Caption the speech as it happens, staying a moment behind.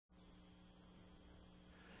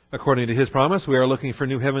According to His promise, we are looking for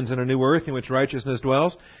new heavens and a new earth in which righteousness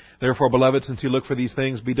dwells. Therefore, beloved, since you look for these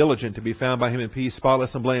things, be diligent to be found by Him in peace,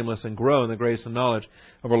 spotless and blameless, and grow in the grace and knowledge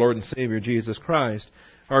of our Lord and Savior, Jesus Christ.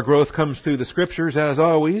 Our growth comes through the Scriptures, as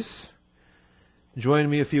always. Join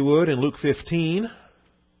me, if you would, in Luke 15.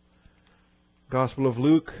 Gospel of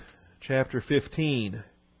Luke, chapter 15.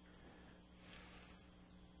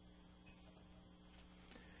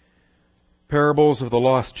 Parables of the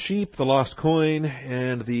lost sheep, the lost coin,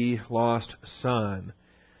 and the lost son.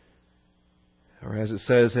 Or as it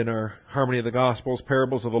says in our Harmony of the Gospels,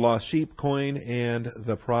 parables of the lost sheep, coin, and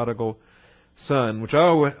the prodigal son, which I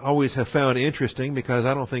always have found interesting because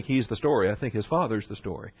I don't think he's the story. I think his father's the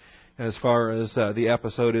story as far as the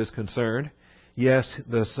episode is concerned. Yes,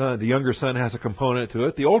 the younger son has a component to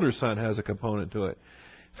it. The older son has a component to it.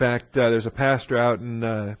 In fact, there's a pastor out in,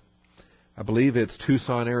 I believe it's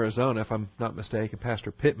Tucson, Arizona, if I'm not mistaken,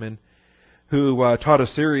 Pastor Pittman, who taught a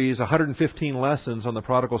series, 115 lessons on the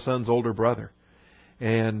prodigal son's older brother.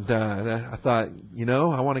 And I thought,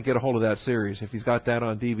 I want to get a hold of that series. If he's got that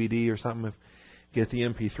on DVD or something, get the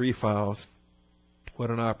MP3 files. What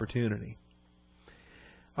an opportunity.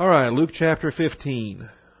 All right, Luke chapter 15.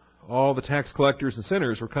 All the tax collectors and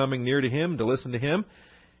sinners were coming near to him to listen to him.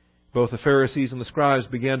 Both the Pharisees and the scribes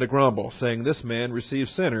began to grumble, saying, "This man receives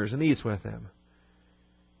sinners and eats with them."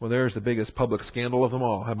 Well, there's the biggest public scandal of them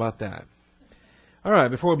all. How about that? All right,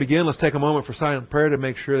 before we begin, let's take a moment for silent prayer to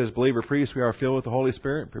make sure as believer priests we are filled with the Holy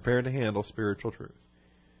Spirit and prepared to handle spiritual truth.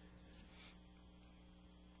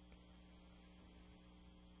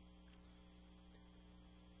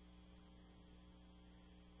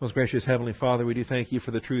 Most gracious Heavenly Father, we do thank You for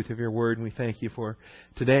the truth of Your Word, and we thank You for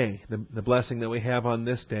today, the blessing that we have on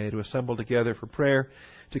this day to assemble together for prayer,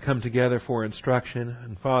 to come together for instruction.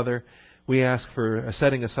 And Father, we ask for a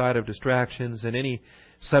setting aside of distractions and any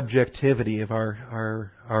subjectivity of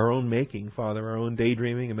our own making, Father, our own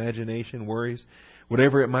daydreaming, imagination, worries,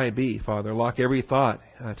 whatever it might be, Father. Lock every thought,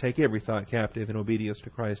 take every thought captive in obedience to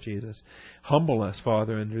Christ Jesus. Humble us,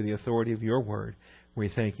 Father, under the authority of Your Word. We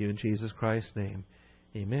thank You in Jesus Christ's name.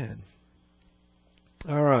 Amen.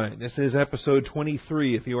 All right, this is episode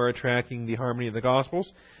 23, if you are tracking the Harmony of the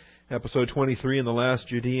Gospels. Episode 23 in the last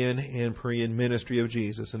Judean and Perean ministry of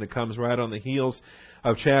Jesus. And it comes right on the heels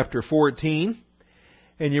of chapter 14.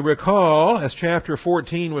 And you recall, as chapter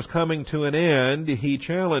 14 was coming to an end, He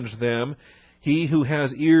challenged them, "He who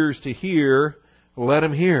has ears to hear, let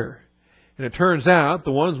him hear." And it turns out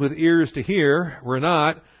the ones with ears to hear were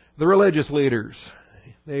not the religious leaders.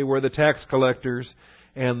 They were the tax collectors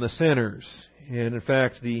and the sinners. And in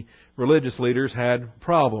fact, the religious leaders had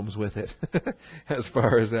problems with it, as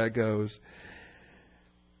far as that goes.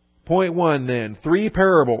 Point 1 then, 3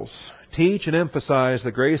 parables teach and emphasize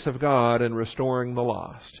the grace of God in restoring the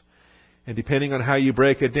lost. And depending on how you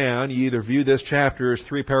break it down, you either view this chapter as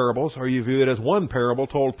 3 parables or you view it as 1 parable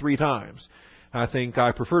told 3 times. I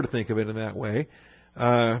prefer to think of it in that way.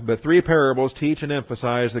 But 3 parables teach and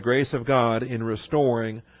emphasize the grace of God in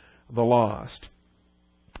restoring the lost.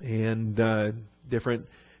 And different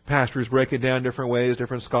pastors break it down different ways.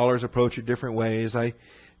 Different scholars approach it different ways. I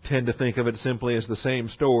tend to think of it simply as the same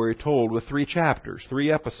story told with 3 chapters,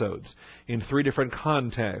 3 episodes, in 3 different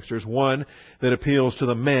contexts. There's one that appeals to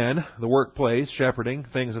the men, the workplace, shepherding,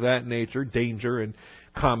 things of that nature, danger and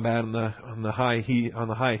combat on the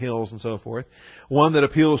high hills and so forth. One that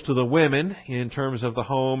appeals to the women in terms of the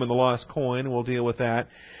home and the lost coin. We'll deal with that.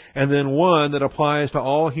 And then one that applies to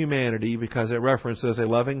all humanity because it references a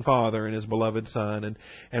loving Father and His beloved Son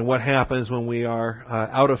and what happens when we are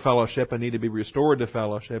out of fellowship and need to be restored to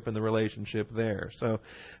fellowship and the relationship there. So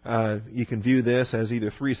you can view this as either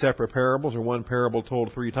 3 separate parables or 1 parable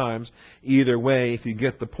told 3 times. Either way, if you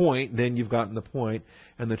get the point, then you've gotten the point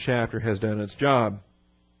and the chapter has done its job.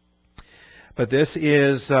 But these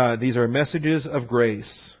are messages of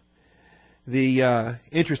grace.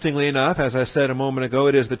 Interestingly enough, as I said a moment ago,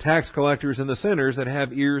 it is the tax collectors and the sinners that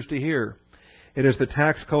have ears to hear. It is the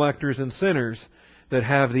tax collectors and sinners that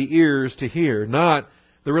have the ears to hear, not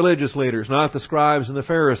the religious leaders, not the scribes and the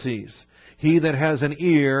Pharisees. He that has an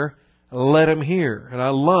ear, let him hear. And I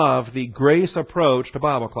love the grace approach to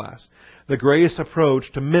Bible class, the grace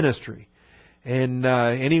approach to ministry. And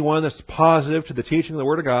anyone that's positive to the teaching of the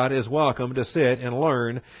Word of God is welcome to sit and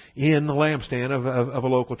learn in the lampstand of a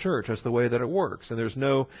local church. That's the way that it works. And there's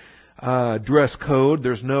no dress code.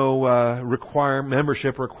 There's no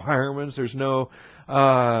membership requirements. There's no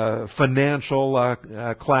financial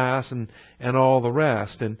class and all the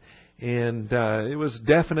rest. And it was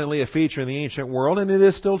definitely a feature in the ancient world, and it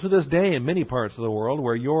is still to this day in many parts of the world,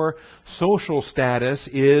 where your social status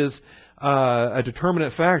is a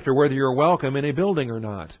determinant factor whether you're welcome in a building or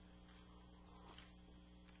not.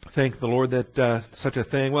 thank the Lord that such a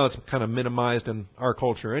thing, well, it's kind of minimized in our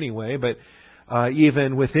culture anyway, but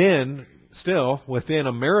even within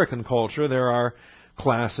American culture, there are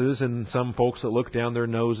classes and some folks that look down their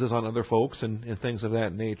noses on other folks and things of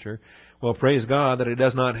that nature. Well, praise God that it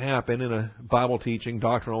does not happen in a Bible teaching,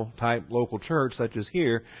 doctrinal type local church such as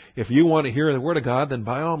here. If you want to hear the Word of God, then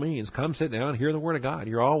by all means, come sit down and hear the Word of God.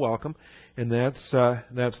 You're all welcome, and that's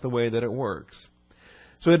the way that it works.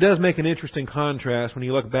 So it does make an interesting contrast when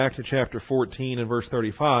you look back to chapter 14 and verse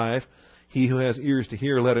 35. He who has ears to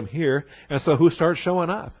hear, let him hear. And so who starts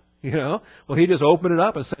showing up? Well, he just opened it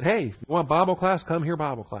up and said, hey, you want Bible class? Come hear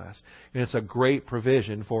Bible class. And it's a great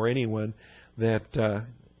provision for anyone that,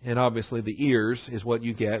 and obviously the ears is what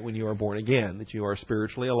you get when you are born again, that you are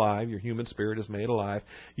spiritually alive. Your human spirit is made alive.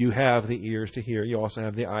 You have the ears to hear. You also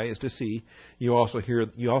have the eyes to see. You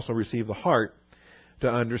also receive the heart to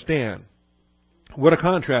understand. What a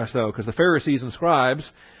contrast, though, because the Pharisees and scribes,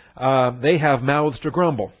 they have mouths to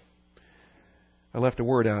grumble. I left a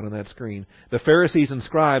word out on that screen. The Pharisees and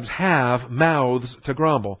scribes have mouths to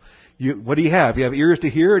grumble. What do you have? You have ears to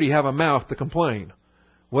hear, or do you have a mouth to complain?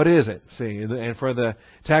 What is it? See, and for the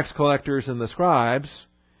tax collectors and the scribes,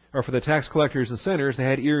 or for the tax collectors and sinners, they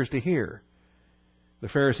had ears to hear. The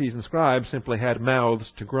Pharisees and scribes simply had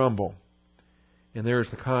mouths to grumble. And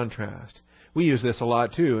there's the contrast. We use this a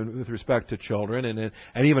lot, too, with respect to children,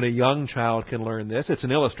 and even a young child can learn this. It's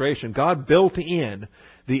an illustration. God built in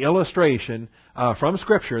the illustration from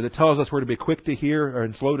Scripture that tells us we're to be quick to hear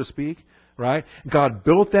and slow to speak, right? God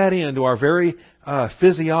built that into our very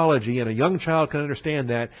physiology, and a young child can understand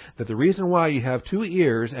that the reason why you have 2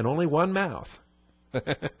 ears and only 1 mouth,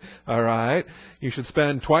 all right, you should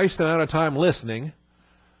spend twice the amount of time listening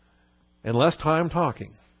and less time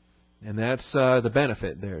talking. And that's the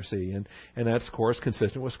benefit there, see. And that's, of course,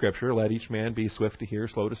 consistent with Scripture. Let each man be swift to hear,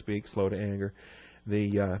 slow to speak, slow to anger.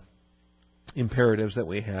 The imperatives that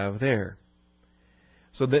we have there.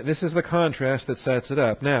 So this is the contrast that sets it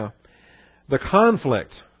up. Now, the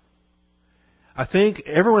conflict. I think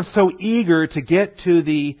everyone's so eager to get to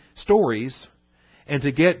the stories and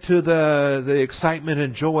to get to the excitement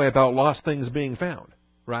and joy about lost things being found,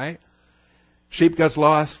 right? Sheep gets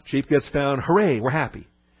lost, sheep gets found, hooray, we're happy.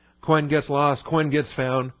 Coin gets lost, coin gets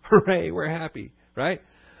found, hooray, we're happy, right?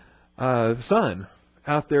 Son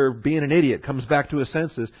out there being an idiot comes back to his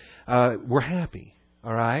senses, we're happy,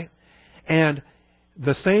 all right? And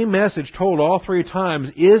the same message told all 3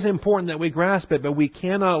 times is important that we grasp it, but we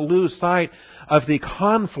cannot lose sight of the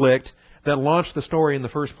conflict that launched the story in the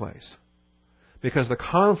first place. Because the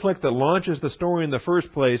conflict that launches the story in the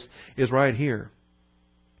first place is right here.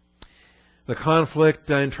 The conflict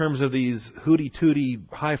in terms of these hooty-tooty,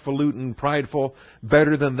 highfalutin, prideful,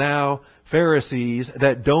 better-than-thou Pharisees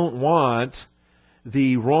that don't want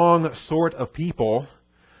the wrong sort of people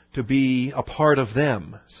to be a part of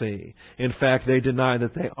them, see. In fact, they deny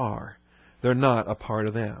that they are. They're not a part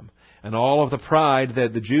of them. And all of the pride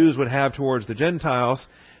that the Jews would have towards the Gentiles,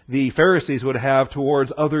 the Pharisees would have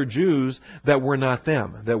towards other Jews that were not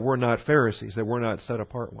them, that were not Pharisees, that were not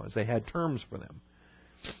set-apart ones. They had terms for them.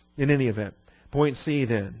 In any event, point C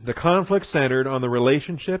then. The conflict centered on the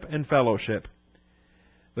relationship and fellowship.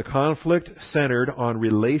 The conflict centered on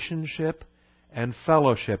relationship and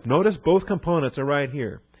fellowship. Notice both components are right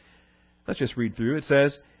here. Let's just read through. It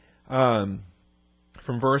says, from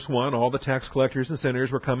verse 1, all the tax collectors and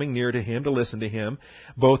sinners were coming near to him to listen to him.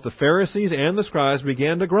 Both the Pharisees and the scribes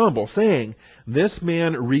began to grumble, saying, this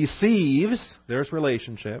man receives, there's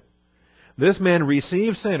relationship, this man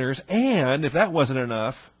receives sinners, and, if that wasn't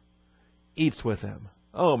enough, eats with them.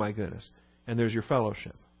 Oh my goodness. And there's your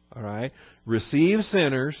fellowship. All right? Receives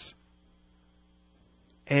sinners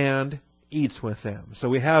and eats with them. So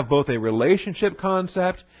we have both a relationship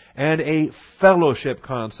concept and a fellowship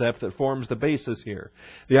concept that forms the basis here.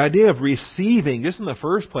 The idea of receiving, just in the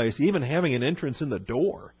first place, even having an entrance in the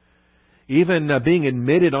door, even being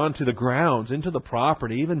admitted onto the grounds, into the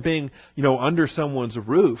property, even being, under someone's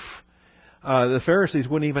roof, the Pharisees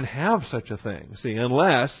wouldn't even have such a thing, see,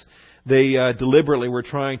 unless they deliberately were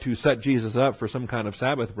trying to set Jesus up for some kind of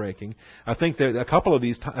Sabbath breaking. I think that a couple of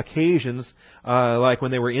these occasions, like when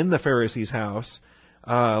they were in the Pharisee's house,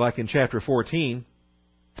 like in chapter 14,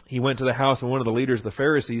 he went to the house of one of the leaders of the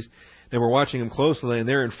Pharisees. They were watching him closely, and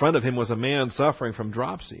there in front of him was a man suffering from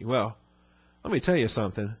dropsy. Well, let me tell you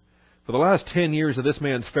something. For the last 10 years of this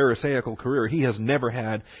man's Pharisaical career, he has never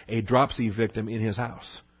had a dropsy victim in his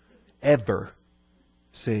house. Ever.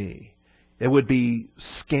 See. It would be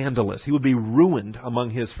scandalous. He would be ruined among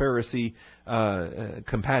his Pharisee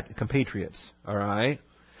compatriots. All right?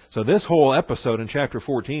 So this whole episode in chapter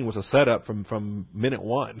 14 was a setup from minute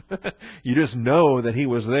one. You just know that he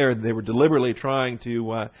was there. They were deliberately trying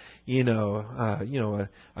to, a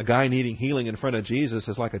guy needing healing in front of Jesus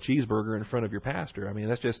is like a cheeseburger in front of your pastor. I mean,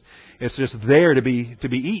 it's just there to be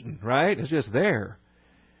eaten, right? It's just there.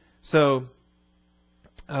 So,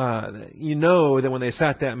 you know that when they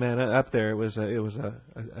sat that man up there, it was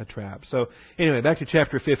a trap. So anyway, back to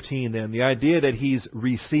chapter 15 then. The idea that he's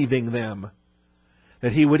receiving them,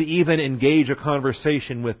 that he would even engage a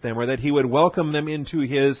conversation with them, or that he would welcome them into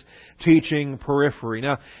his teaching periphery.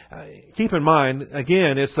 Now, keep in mind,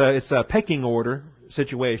 again, it's a pecking order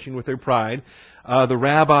situation with their pride. The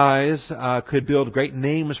rabbis could build great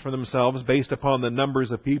names for themselves based upon the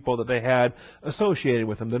numbers of people that they had associated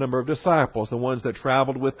with them, the number of disciples, the ones that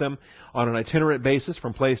traveled with them on an itinerant basis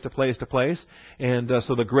from place to place to place. And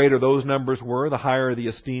so the greater those numbers were, the higher the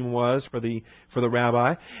esteem was for the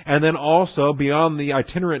rabbi. And then also, beyond the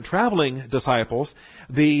itinerant traveling disciples,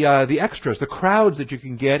 the extras, the crowds that you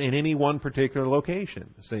can get in any one particular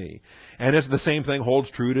location. See, and it's the same thing holds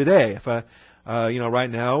true today. If right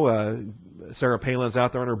now, Sarah Palin's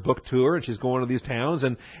out there on her book tour, and she's going to these towns,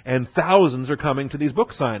 and thousands are coming to these book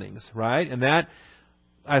signings, right? And that,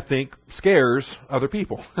 I think, scares other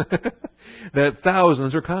people, that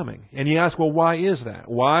thousands are coming. And you ask, well, why is that?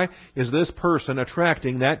 Why is this person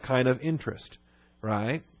attracting that kind of interest,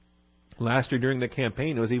 right? Last year during the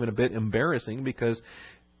campaign, it was even a bit embarrassing because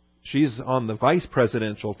she's on the vice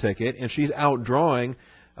presidential ticket, and she's outdrawing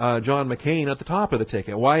John McCain at the top of the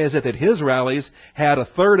ticket. Why is it that his rallies had a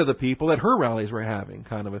third of the people that her rallies were having,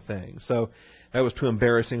 kind of a thing? So that was too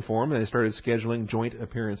embarrassing for them, and they started scheduling joint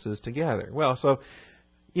appearances together. Well, so,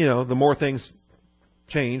 the more things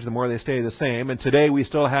change, the more they stay the same. And today we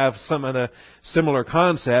still have some of the similar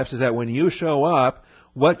concepts, is that when you show up,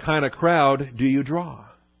 what kind of crowd do you draw?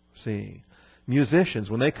 See, musicians,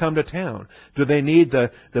 when they come to town, do they need the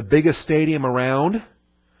biggest stadium around?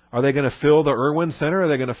 Are they going to fill the Irwin Center? Are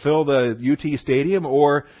they going to fill the UT Stadium?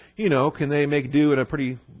 Or, can they make do in a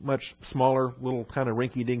pretty much smaller little kind of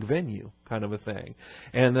rinky-dink venue kind of a thing?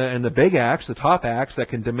 And the big acts, the top acts that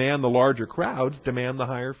can demand the larger crowds, demand the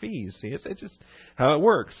higher fees. See, it's just how it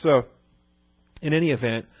works. So, in any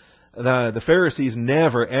event, the Pharisees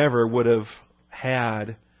never, ever would have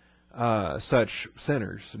had such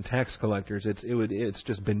sinners and tax collectors. It's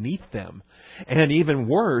just beneath them. And even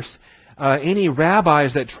worse, any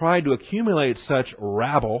rabbis that tried to accumulate such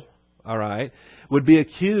rabble, all right, would be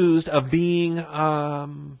accused of being,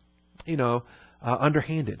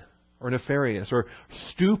 underhanded or nefarious or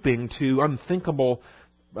stooping to unthinkable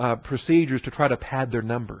procedures to try to pad their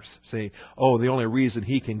numbers. Say, the only reason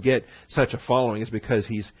he can get such a following is because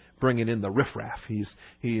he's bringing in the riffraff. He's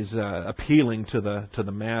appealing to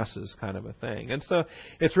the masses, kind of a thing. And so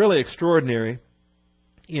it's really extraordinary.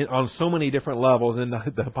 On so many different levels, and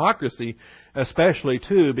the hypocrisy especially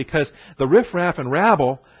too, because the riffraff and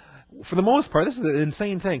rabble, for the most part, this is an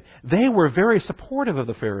insane thing, they were very supportive of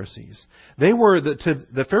the Pharisees.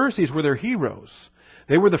 The Pharisees were their heroes.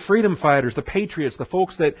 They were the freedom fighters, the patriots, the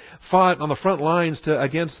folks that fought on the front lines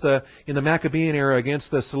in the Maccabean era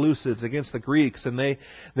against the Seleucids, against the Greeks, and they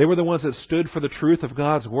were the ones that stood for the truth of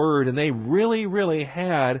God's Word, and they really, really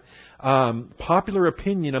had popular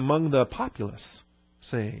opinion among the populace.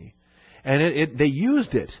 See, and they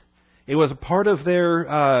used it. It was a part of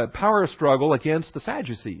their power struggle against the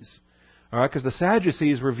Sadducees. All right, because the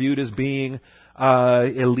Sadducees were viewed as being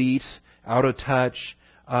elite, out of touch,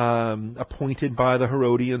 appointed by the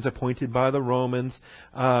Herodians, appointed by the Romans,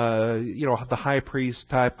 the high priest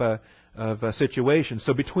type of a situation.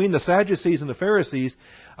 So between the Sadducees and the Pharisees,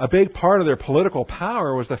 a big part of their political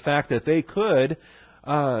power was the fact that they could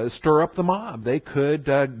stir up the mob. They could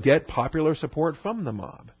get popular support from the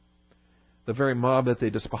mob. The very mob that they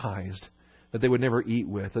despised, that they would never eat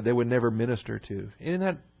with, that they would never minister to. Isn't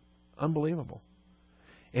that unbelievable?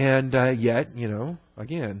 And yet,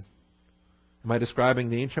 again, am I describing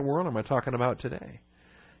the ancient world or am I talking about today?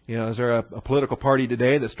 Is there a political party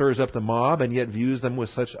today that stirs up the mob and yet views them with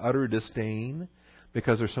such utter disdain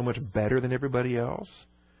because they're so much better than everybody else?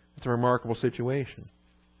 It's a remarkable situation.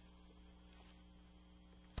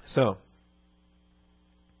 So,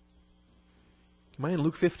 am I in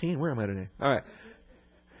Luke 15? Where am I today? All right.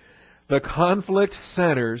 The conflict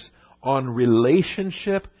centers on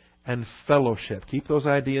relationship and fellowship. Keep those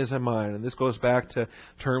ideas in mind. And this goes back to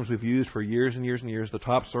terms we've used for years and years and years. The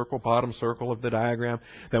top circle, bottom circle of the diagram.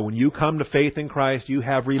 That when you come to faith in Christ, you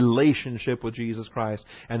have relationship with Jesus Christ.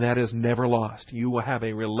 And that is never lost. You will have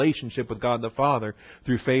a relationship with God the Father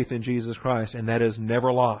through faith in Jesus Christ. And that is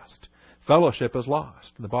never lost. Fellowship is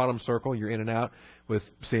lost. In the bottom circle, you're in and out with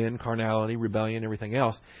sin, carnality, rebellion, everything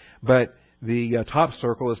else. But the top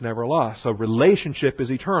circle is never lost. So relationship is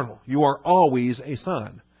eternal. You are always a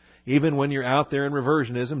son. Even when you're out there in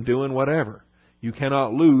reversionism doing whatever. You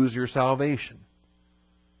cannot lose your salvation.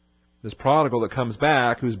 This prodigal that comes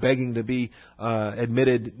back, who's begging to be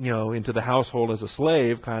admitted, into the household as a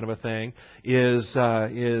slave, kind of a thing, is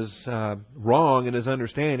wrong in his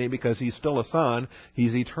understanding because he's still a son.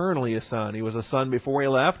 He's eternally a son. He was a son before he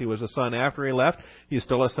left. He was a son after he left. He's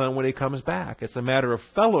still a son when he comes back. It's a matter of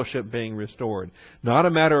fellowship being restored, not a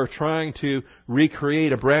matter of trying to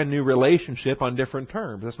recreate a brand new relationship on different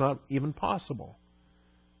terms. That's not even possible.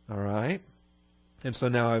 All right? And so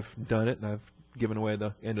now I've done it, and I've given away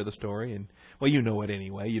the end of the story. And, well, you know it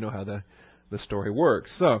anyway. You know how the story works.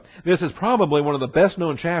 So this is probably one of the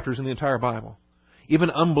best-known chapters in the entire Bible. Even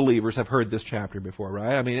unbelievers have heard this chapter before,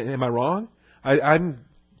 right? I mean, am I wrong? I'm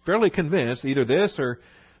fairly convinced either this or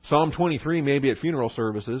Psalm 23, maybe at funeral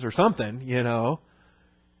services or something, It's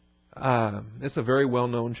a very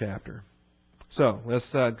well-known chapter. So let's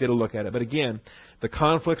get a look at it. But again, the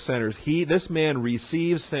conflict centers. This man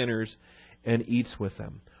receives sinners and eats with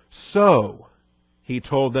them. So he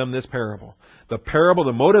told them this parable. The parable,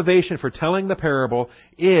 the motivation for telling the parable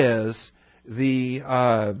is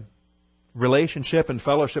the relationship and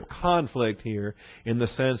fellowship conflict here, in the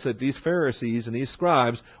sense that these Pharisees and these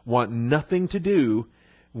scribes want nothing to do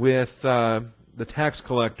with the tax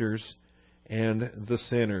collectors and the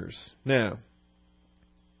sinners. Now,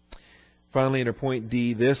 finally, under point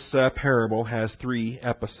D, this parable has 3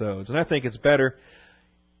 episodes. And I think it's better.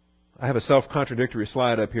 I have a self-contradictory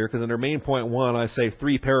slide up here because under main point 1, I say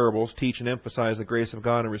 3 parables teach and emphasize the grace of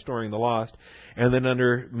God in restoring the lost. And then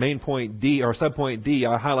under main point D, or subpoint D,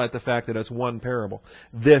 I highlight the fact that it's 1 parable.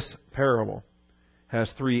 This parable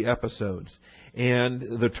has 3 episodes.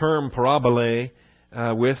 And the term parabole,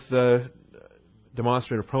 with the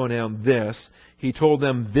demonstrative pronoun this, he told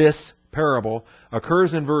them this parable,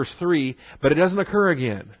 occurs in verse 3, but it doesn't occur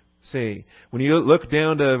again. See, when you look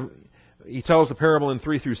down to, he tells the parable in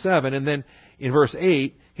 3 through 7, and then in verse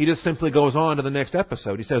 8, he just simply goes on to the next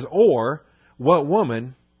episode. He says, or, what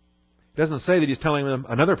woman, he doesn't say that he's telling them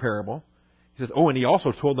another parable. He says, and he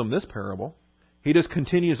also told them this parable. He just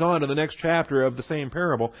continues on to the next chapter of the same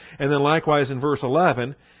parable. And then likewise in verse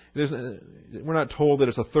 11, we're not told that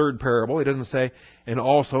it's a third parable. He doesn't say, and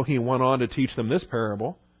also he went on to teach them this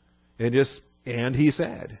parable. And he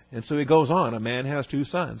said. And so he goes on. A man has 2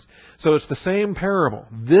 sons. So it's the same parable.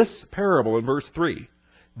 This parable in verse 3,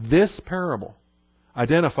 this parable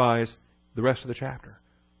identifies the rest of the chapter.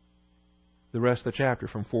 The rest of the chapter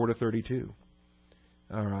from 4 to 32.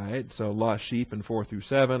 All right. So lost sheep in 4 through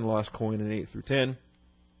 7, lost coin in 8 through 10,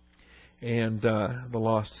 and the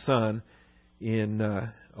lost son in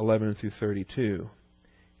 11 through 32.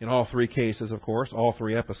 In all 3 cases, of course, all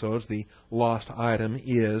 3 episodes, the lost item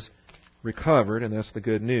is recovered, and that's the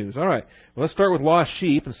good news. All right, well, let's start with lost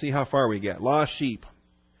sheep and see how far we get. Lost sheep.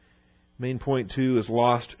 Main point 2 is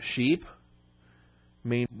lost sheep.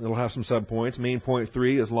 It'll have some subpoints. Main point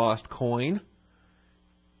 3 is lost coin.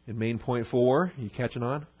 And main point 4, you catching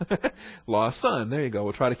on? Lost son. There you go.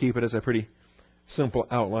 We'll try to keep it as a pretty simple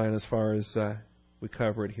outline as far as we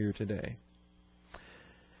cover it here today.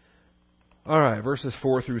 All right, verses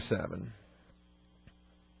 4 through 7.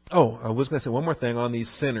 Oh, I was going to say one more thing on these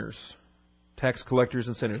sinners. Tax collectors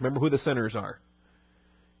and sinners. Remember who the sinners are.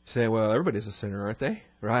 You say, well, everybody's a sinner, aren't they?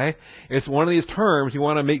 Right? It's one of these terms you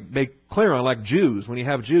want to make clear on, like Jews. When you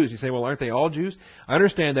have Jews, you say, well, aren't they all Jews? I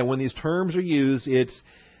understand that when these terms are used, it's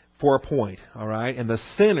for a point, all right? And the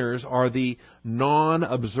sinners are the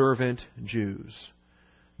non-observant Jews.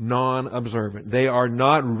 Non-observant. They are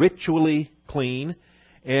not ritually clean,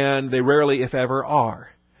 and they rarely, if ever, are.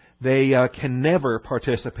 They can never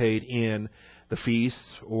participate in the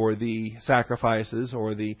feasts or the sacrifices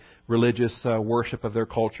or the religious worship of their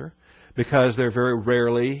culture because they're very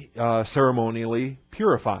rarely ceremonially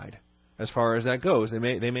purified as far as that goes. They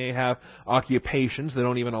may have occupations that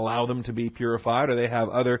don't even allow them to be purified, or they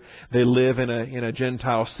live in a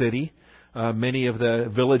Gentile city. Many of the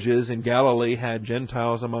villages in Galilee had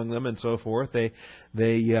Gentiles among them, and so forth. They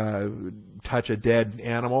touch a dead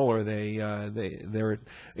animal, or it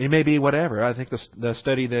may be whatever. I think the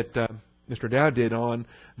study that Mr. Dowd did on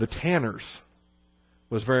the tanners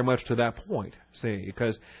was very much to that point. See,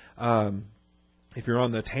 because if you're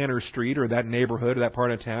on the tanner street or that neighborhood or that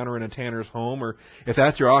part of town or in a tanner's home, or if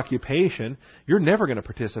that's your occupation, you're never going to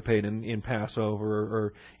participate in Passover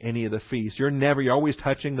or any of the feasts. You're always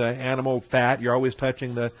touching the animal fat. You're always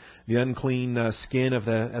touching the unclean skin of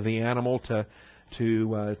the animal to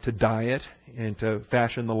dye it and to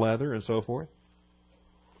fashion the leather and so forth.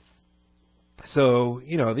 So,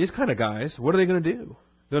 these kind of guys, what are they going to do?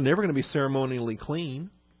 They're never going to be ceremonially clean,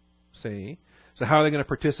 see? So how are they going to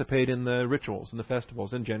participate in the rituals and the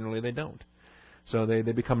festivals? And generally they don't. So they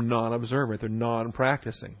become non-observant. They're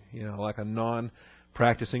non-practicing, like a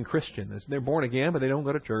non-practicing Christian. They're born again, but they don't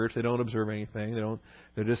go to church. They don't observe anything.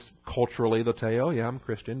 They're just culturally, they'll tell you, oh yeah, I'm a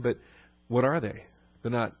Christian. But what are they?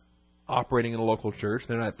 They're not operating in a local church.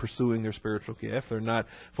 They're not pursuing their spiritual gift. They're not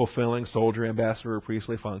fulfilling soldier, ambassador, or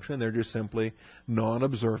priestly function. They're just simply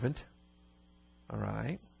non-observant. All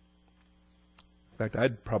right? In fact,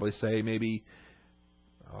 I'd probably say maybe,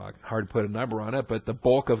 hard to put a number on it, but the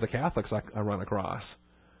bulk of the Catholics I run across,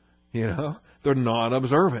 they're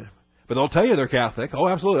non-observant. But they'll tell you they're Catholic. Oh,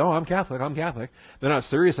 absolutely. Oh, I'm Catholic. They're not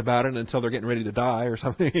serious about it until they're getting ready to die or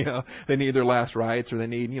something. They need their last rites or they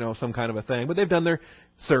need, some kind of a thing. But they've done their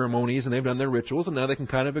ceremonies and they've done their rituals and now they can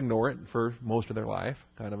kind of ignore it for most of their life,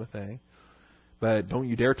 kind of a thing. But don't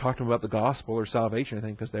you dare talk to them about the gospel or salvation or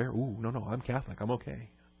anything because they're, no, I'm Catholic. I'm okay.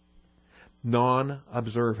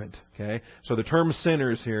 Non-observant. Okay. So the term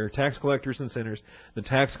sinners here, tax collectors and sinners. The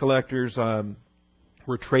tax collectors,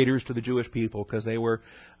 were traitors to the Jewish people because they were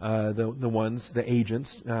the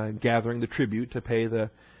agents gathering the tribute to pay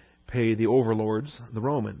the overlords, the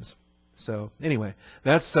Romans. So anyway,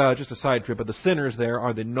 that's just a side trip. But the sinners there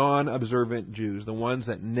are the non-observant Jews, the ones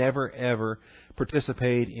that never ever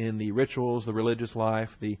participate in the rituals, the religious life,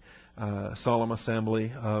 the solemn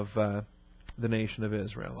assembly of the nation of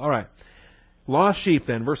Israel. All right, lost sheep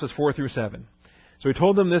then, verses 4 through 7. So he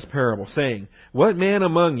told them this parable, saying, What man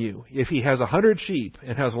among you, if he has 100 sheep,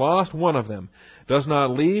 and has lost one of them, does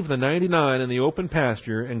not leave the 99 in the open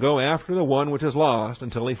pasture, and go after the one which is lost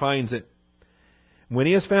until he finds it? When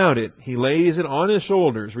he has found it, he lays it on his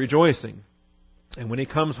shoulders, rejoicing. And when he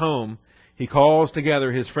comes home, he calls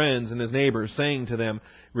together his friends and his neighbors, saying to them,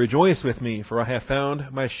 Rejoice with me, for I have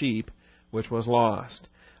found my sheep which was lost.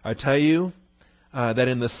 I tell you, that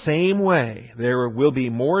in the same way there will be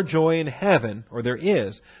more joy in heaven, or there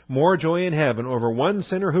is more joy in heaven over one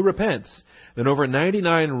sinner who repents than over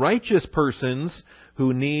 99 righteous persons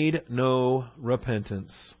who need no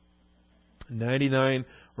repentance. 99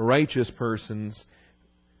 righteous persons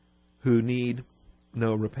who need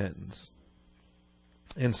no repentance.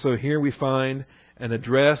 And so here we find an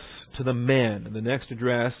address to the men. And the next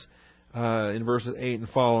address in verses 8 and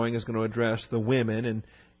following is going to address the women and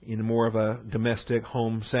in more of a domestic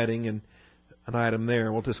home setting and an item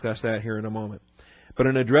there. We'll discuss that here in a moment. But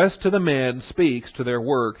an address to the men speaks to their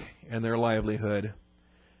work and their livelihood.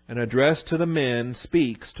 An address to the men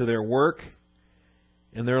speaks to their work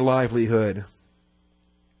and their livelihood.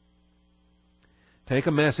 Take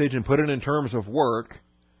a message and put it in terms of work,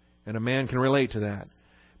 and a man can relate to that.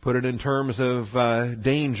 Put it in terms of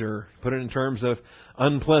danger. Put it in terms of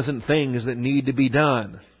unpleasant things that need to be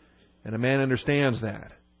done. And a man understands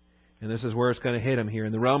that. And this is where it's going to hit him here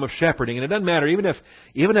in the realm of shepherding. And it doesn't matter, even if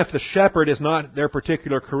the shepherd is not their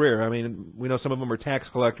particular career. I mean, we know some of them are tax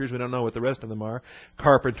collectors. We don't know what the rest of them are.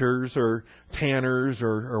 Carpenters or tanners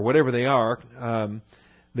or whatever they are.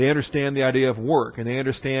 They understand the idea of work, and they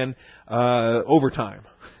understand overtime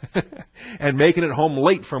and making it home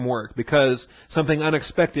late from work because something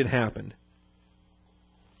unexpected happened.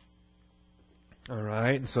 All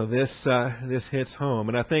right, so this hits home,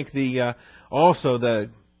 and I think also the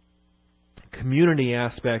community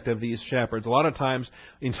aspect of these shepherds. A lot of times,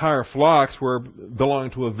 entire flocks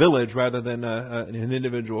belonged to a village rather than an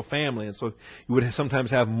individual family, and so you would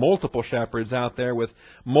sometimes have multiple shepherds out there with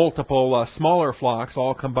multiple smaller flocks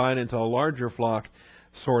all combined into a larger flock,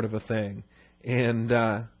 sort of a thing. And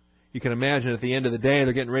you can imagine at the end of the day,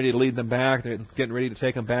 they're getting ready to lead them back. They're getting ready to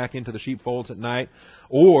take them back into the sheepfolds at night,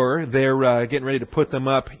 or they're getting ready to put them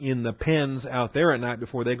up in the pens out there at night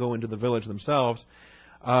before they go into the village themselves.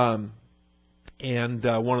 And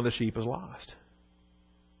one of the sheep is lost.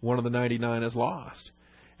 One of the 99 is lost.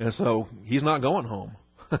 And so he's not going home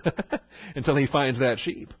until he finds that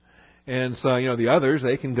sheep. And so, the others,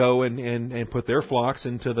 they can go and put their flocks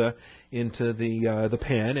into the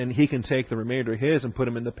pen, and he can take the remainder of his and put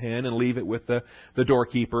them in the pen and leave it with the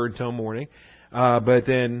doorkeeper until morning. But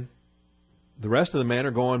then the rest of the men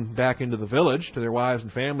are going back into the village to their wives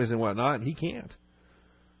and families and whatnot, and he can't.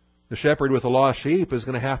 The shepherd with the lost sheep is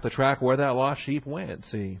going to have to track where that lost sheep went.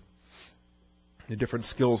 See, the different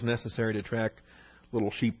skills necessary to track little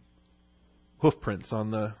sheep hoof prints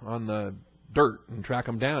on the dirt and track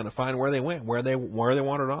them down and find where they went, where they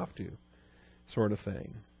wandered off to, sort of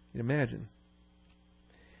thing. You imagine.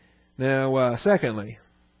 Now, secondly,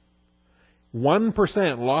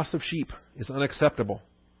 1% loss of sheep is unacceptable.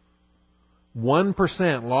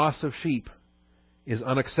 1% loss of sheep is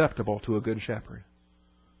unacceptable to a good shepherd.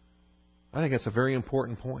 I think that's a very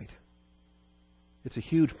important point. It's a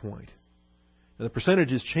huge point. Now, the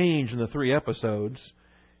percentages change in the 3 episodes.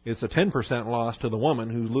 It's a 10% loss to the woman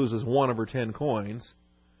who loses 1 of her 10 coins.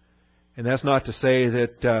 And that's not to say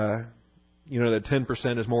that, that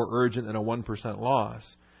 10% is more urgent than a 1%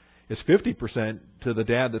 loss. It's 50% to the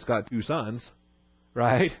dad that's got 2 sons,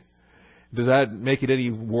 right? Does that make it any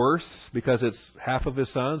worse because it's half of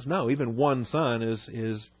his sons? No, even 1 son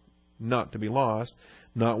is not to be lost.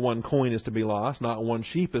 Not 1 coin is to be lost. Not 1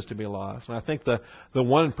 sheep is to be lost. And I think the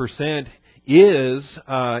 1% is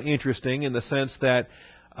interesting in the sense that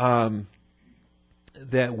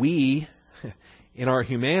that we, in our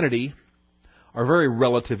humanity, are very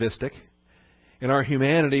relativistic. In our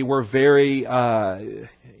humanity, we're very,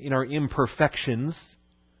 in our imperfections,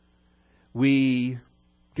 we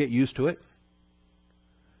get used to it.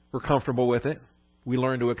 We're comfortable with it. We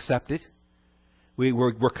learn to accept it.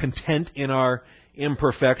 We're content in our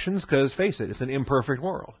imperfections because, face it, it's an imperfect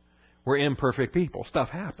world. We're imperfect people. Stuff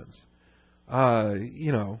happens.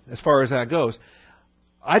 As far as that goes,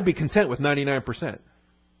 I'd be content with 99%.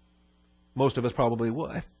 Most of us probably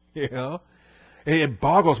would, It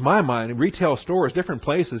boggles my mind. In retail stores, different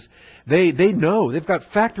places, they know. They've got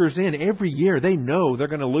factors in every year. They know they're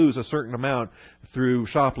going to lose a certain amount through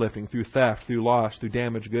shoplifting, through theft, through loss, through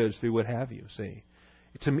damaged goods, through what have you, see.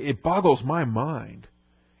 To me, it boggles my mind.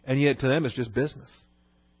 And yet to them, it's just business.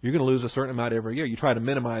 You're going to lose a certain amount every year. You try to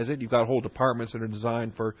minimize it. You've got whole departments that are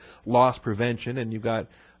designed for loss prevention, and you've got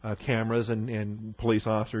cameras and police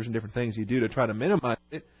officers and different things you do to try to minimize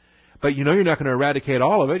it. But you're not going to eradicate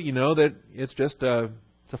all of it. You know that it's just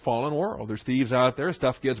it's a fallen world. There's thieves out there.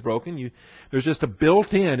 Stuff gets broken. There's just a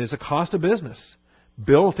built-in, is a cost of business.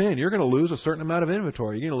 Built in. You're going to lose a certain amount of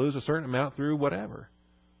inventory. You're going to lose a certain amount through whatever.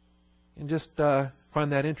 And just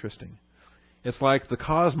find that interesting. It's like the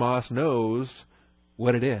cosmos knows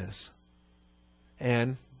what it is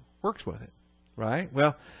and works with it, right?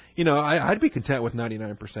 Well, I'd be content with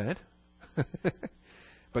 99%,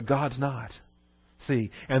 but God's not.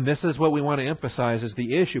 See, and this is what we want to emphasize is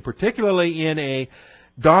the issue, particularly in a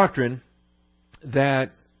doctrine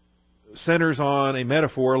that centers on a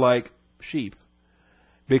metaphor like sheep,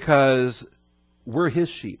 because we're His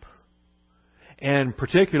sheep. And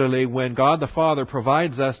particularly when God the Father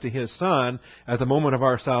provides us to His Son at the moment of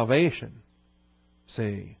our salvation.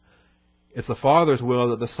 See, it's the Father's will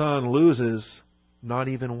that the Son loses not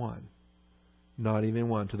even one. Not even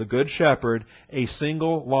one. To the Good Shepherd, a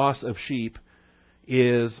single loss of sheep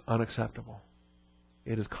is unacceptable.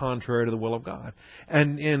 It is contrary to the will of God.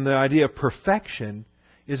 And in the idea of perfection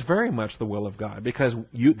is very much the will of God, because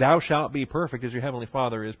thou shalt be perfect as your Heavenly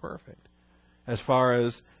Father is perfect, as far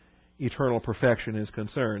as eternal perfection is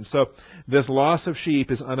concerned. So this loss of sheep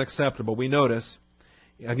is unacceptable. We notice,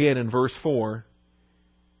 again in verse 4,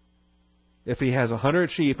 if he has 100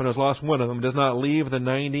 sheep and has lost one of them, does not leave the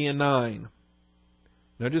 99.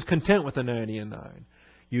 Not just content with the 90 and 9.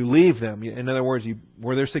 You leave them. In other words,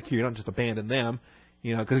 where they're secure, you don't just abandon them,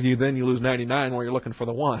 because then you lose 99 while you're looking for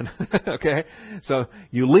the one. Okay? So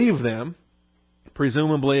you leave them,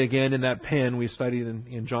 presumably again in that pen we studied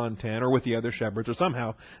in John 10, or with the other shepherds, or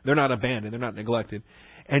somehow they're not abandoned, they're not neglected.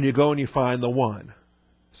 And you go and you find the one.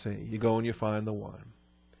 See, you go and you find the one.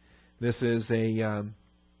 This is a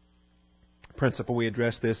principle. We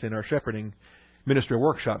addressed this in our shepherding ministry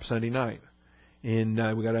workshop Sunday night. And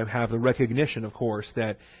we've got to have the recognition, of course,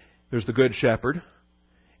 that there's the good shepherd,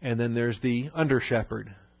 and then there's the under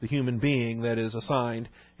shepherd, the human being that is assigned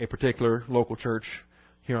a particular local church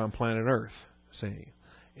here on planet Earth. See,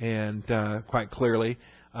 and quite clearly,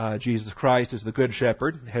 Jesus Christ is the good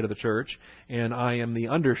shepherd, head of the church, and I am the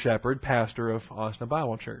under shepherd, pastor of Austin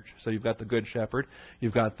Bible Church. So you've got the good shepherd,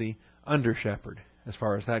 you've got the under shepherd, as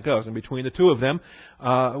far as that goes. And between the two of them,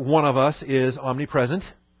 one of us is omnipresent,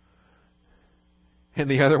 and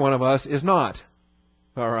the other one of us is not.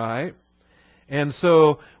 All right? And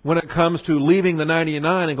so when it comes to leaving the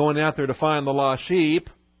 99 and going out there to find the lost sheep,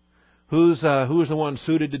 who's the one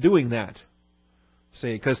suited to doing that?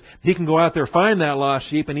 See, because he can go out there, find that lost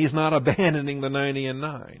sheep, and he's not abandoning the 90 and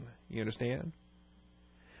 9. You understand?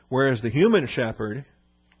 Whereas the human shepherd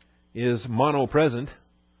is monopresent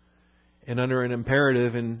and under an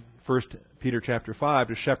imperative in 1 Peter chapter 5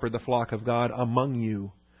 to shepherd the flock of God among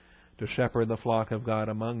you. To shepherd the flock of God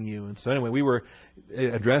among you. And so anyway, we were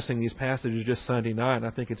addressing these passages just Sunday night, and I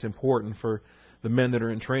think it's important for the men that are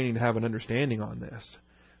in training to have an understanding on this.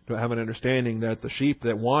 To have an understanding that the sheep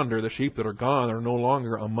that wander, the sheep that are gone, are no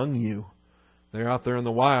longer among you. They're out there in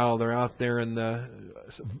the wild. They're out there in the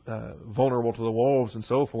vulnerable to the wolves and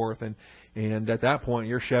so forth. And at that point,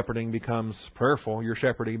 your shepherding becomes prayerful. Your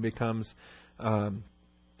shepherding becomes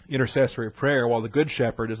intercessory prayer, while the Good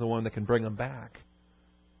Shepherd is the one that can bring them back.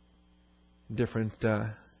 Different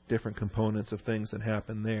components of things that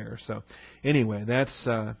happen there. So anyway, that's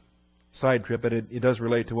side trip, but it does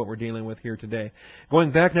relate to what we're dealing with here today.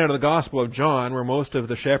 Going back now to the Gospel of John, where most of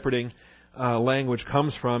the shepherding language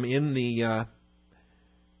comes from in the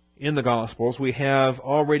Gospels, we have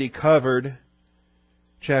already covered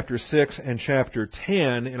chapter 6 and chapter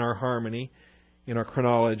 10 in our harmony, in our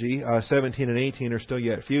chronology. 17 and 18 are still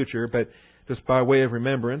yet future, but just by way of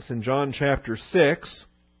remembrance, in John chapter 6,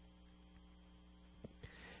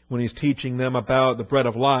 when he's teaching them about the bread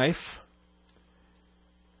of life,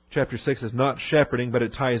 chapter 6 is not shepherding, but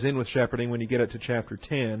it ties in with shepherding when you get it to chapter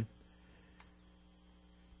 10.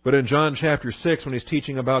 But in John chapter 6, when he's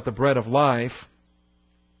teaching about the bread of life,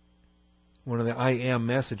 one of the I am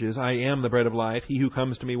messages, I am the bread of life. He who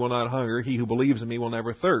comes to me will not hunger. He who believes in me will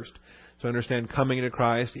never thirst. So understand, coming to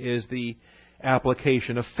Christ is the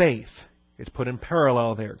application of faith. It's put in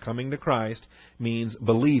parallel there. Coming to Christ means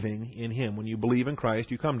believing in Him. When you believe in Christ,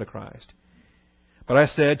 you come to Christ. But I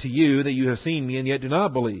said to you that you have seen me and yet do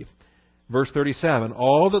not believe. Verse 37,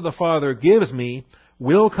 all that the Father gives me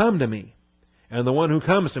will come to me, and the one who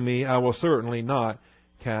comes to me I will certainly not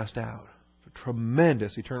cast out. It's a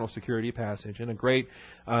tremendous eternal security passage and a great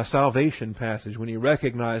salvation passage when you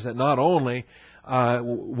recognize that not only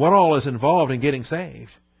what all is involved in getting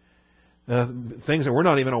saved, things that we're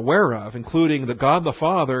not even aware of, including the God the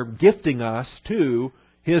Father gifting us to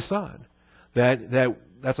His Son.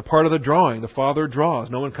 That's a part of the drawing. The Father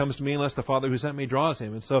draws. No one comes to me unless the Father who sent me draws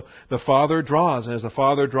him. And so the Father draws. And as the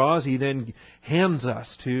Father draws, He then hands us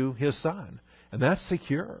to His Son. And that's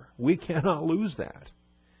secure. We cannot lose that.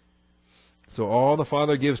 So all the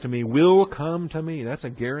Father gives to me will come to me. That's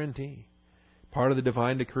a guarantee. Part of the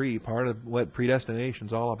divine decree. Part of what predestination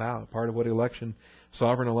is all about. Part of what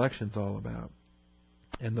sovereign election is all about.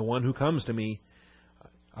 And the one who comes to me,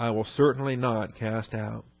 I will certainly not cast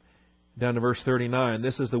out. Down to verse 39,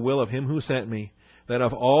 this is the will of Him who sent me, that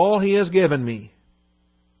of all He has given me,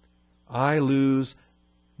 I lose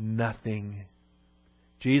nothing.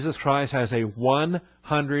 Jesus Christ has a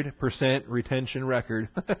 100% retention record.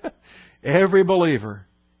 Every believer,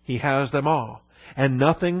 He has them all. And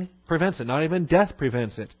nothing prevents it. Not even death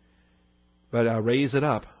prevents it. But I'll raise it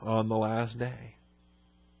up on the last day.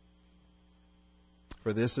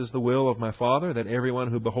 For this is the will of my Father, that everyone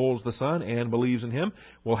who beholds the Son and believes in Him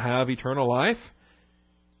will have eternal life,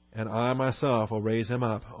 and I myself will raise him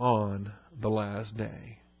up on the last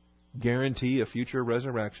day. Guarantee of future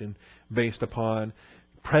resurrection based upon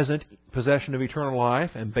present possession of eternal life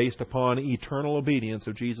and based upon eternal obedience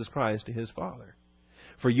of Jesus Christ to His Father.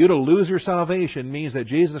 For you to lose your salvation means that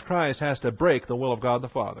Jesus Christ has to break the will of God the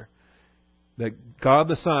Father. That God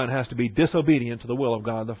the Son has to be disobedient to the will of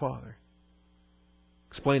God the Father.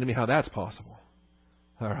 Explain to me how that's possible.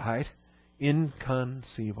 All right?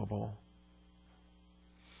 Inconceivable.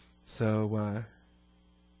 So,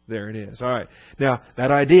 there it is. All right. Now,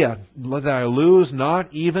 that idea that I lose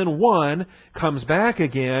not even one comes back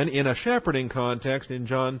again in a shepherding context in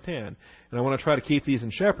John 10. And I want to try to keep these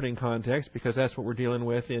in shepherding context because that's what we're dealing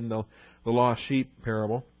with in the lost sheep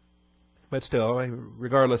parable. But still,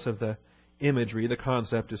 regardless of the imagery, the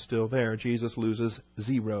concept is still there. Jesus loses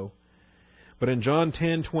zero. But in John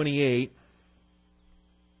 10:28,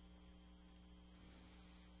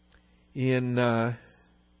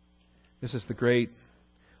 this is the great,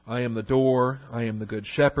 I am the door, I am the good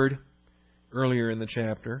shepherd, earlier in the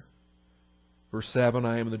chapter. Verse 7,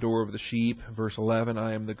 I am the door of the sheep. Verse 11,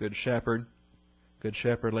 I am the good shepherd. Good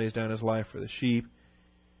shepherd lays down his life for the sheep.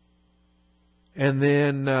 And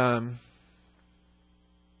then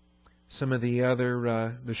some of the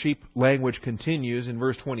other, the sheep language continues in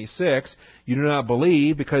verse 26. You do not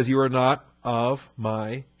believe because you are not of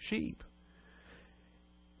my sheep.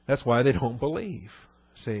 That's why they don't believe.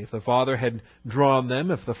 See, if the Father had drawn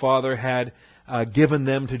them, if the Father had given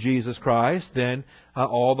them to Jesus Christ, then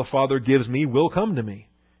all the Father gives me will come to me.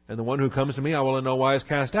 And the one who comes to me I will in no wise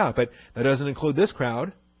cast out. But that doesn't include this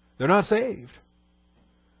crowd. They're not saved.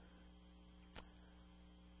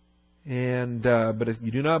 And but if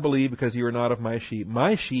you do not believe because you are not of my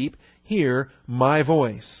sheep hear my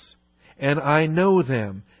voice, and I know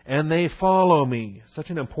them, and they follow me. Such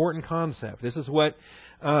an important concept. This is what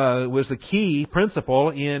was the key principle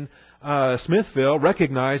in Smithville,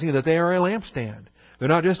 recognizing that they are a lampstand. They're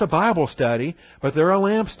not just a Bible study, but they're a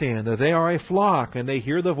lampstand. That they are a flock, and they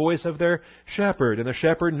hear the voice of their shepherd, and the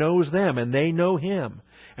shepherd knows them, and they know him.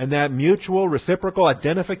 And that mutual reciprocal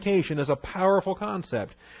identification is a powerful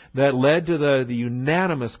concept that led to the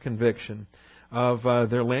unanimous conviction of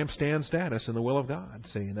their lampstand status in the will of God.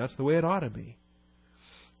 See, and that's the way it ought to be.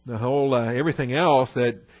 The whole everything else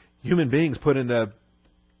that human beings put into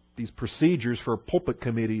these procedures for pulpit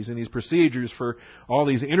committees and these procedures for all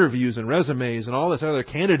these interviews and resumes and all this other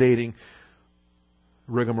candidating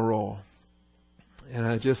rigmarole.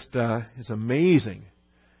 And it's amazing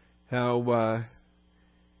how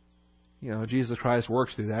Jesus Christ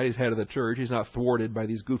works through that. He's head of the church. He's not thwarted by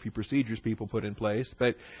these goofy procedures people put in place.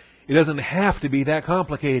 But it doesn't have to be that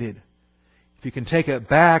complicated. If you can take it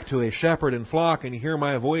back to a shepherd and flock and you hear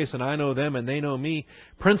my voice and I know them and they know me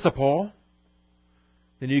principle,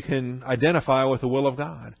 then you can identify with the will of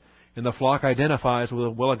God. And the flock identifies with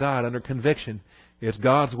the will of God under conviction. It's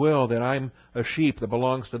God's will that I'm a sheep that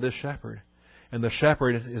belongs to this shepherd. And the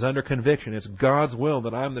shepherd is under conviction. It's God's will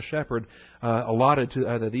that I'm the shepherd allotted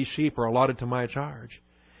to, that these sheep are allotted to my charge.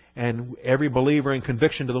 And every believer in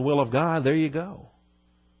conviction to the will of God, there you go.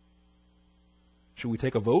 Should we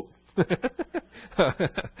take a vote?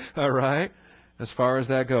 All right. As far as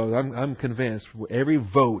that goes, I'm convinced every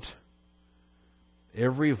vote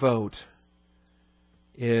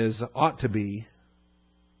ought to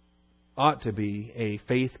be a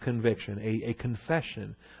faith conviction, a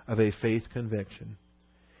confession of a faith conviction.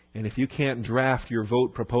 And if you can't draft your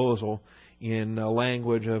vote proposal in a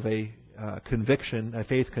language of a conviction, a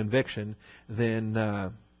faith conviction,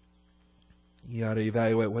 then you ought to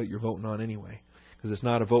evaluate what you're voting on anyway. Because it's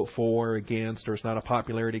not a vote for or against, or it's not a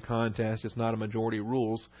popularity contest. It's not a majority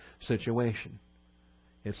rules situation.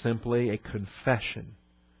 It's simply a confession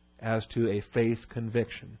as to a faith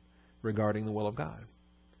conviction regarding the will of God.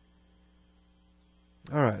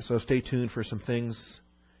 All right, so stay tuned for some things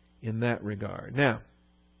in that regard. Now,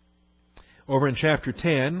 over in chapter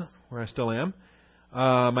 10, where I still am,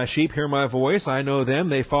 my sheep hear my voice, I know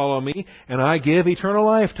them, they follow me, and I give eternal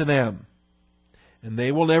life to them, and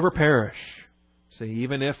they will never perish. See,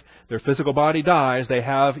 even if their physical body dies, they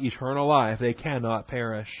have eternal life. They cannot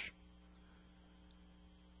perish.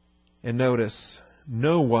 And notice,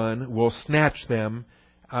 no one will snatch them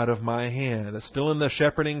out of my hand. It's still in the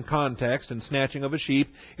shepherding context and snatching of a sheep.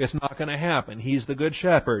 It's not going to happen. He's the good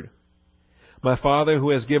shepherd. My Father who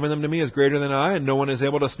has given them to me is greater than I, and no one is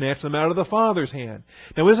able to snatch them out of the Father's hand.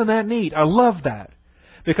 Now, isn't that neat? I love that.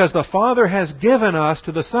 Because the Father has given us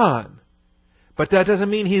to the Son. But that doesn't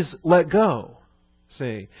mean He's let go.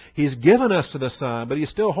 See, He's given us to the Son, but He's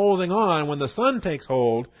still holding on. When the Son takes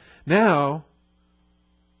hold, now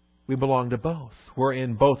we belong to both. We're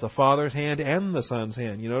in both the Father's hand and the Son's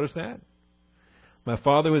hand. You notice that? My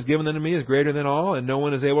Father who has given them to me is greater than all, and no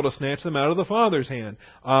one is able to snatch them out of the Father's hand.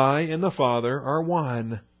 I and the Father are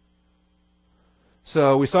one.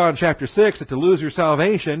 So we saw in chapter 6 that to lose your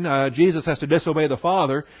salvation, Jesus has to disobey the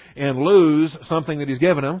Father and lose something that He's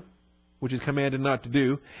given Him, which He's commanded not to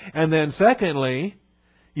do. And then secondly,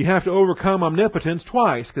 you have to overcome omnipotence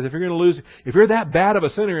twice. Because if you're that bad of a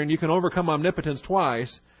sinner and you can overcome omnipotence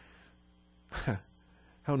twice,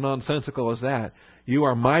 how nonsensical is that? You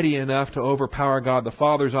are mighty enough to overpower God the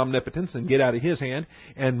Father's omnipotence and get out of His hand,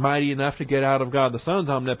 and mighty enough to get out of God the Son's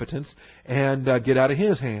omnipotence and get out of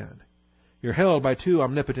His hand. You're held by two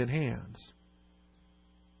omnipotent hands.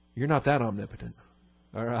 You're not that omnipotent.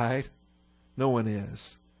 All right? No one is.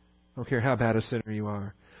 I don't care how bad a sinner you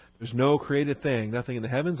are. There's no created thing, nothing in the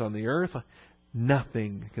heavens, on the earth,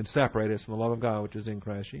 nothing can separate us from the love of God which is in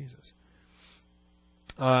Christ Jesus.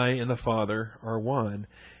 I and the Father are one.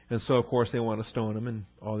 And so, of course, they want to stone Him and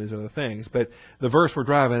all these other things. But the verse we're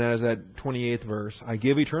driving at is that 28th verse. I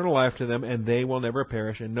give eternal life to them, and they will never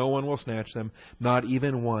perish, and no one will snatch them, not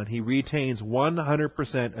even one. He retains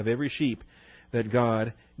 100% of every sheep that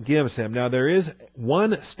God gives Him. Now, there is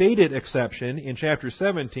one stated exception in chapter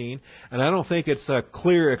 17, and I don't think it's a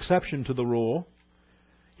clear exception to the rule.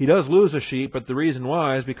 He does lose a sheep, but the reason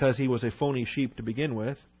why is because he was a phony sheep to begin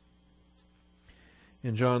with.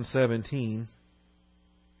 In John 17,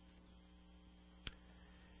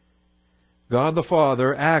 God the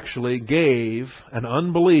Father actually gave an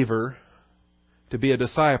unbeliever to be a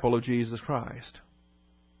disciple of Jesus Christ.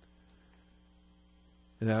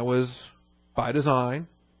 And that was by design,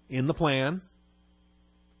 in the plan.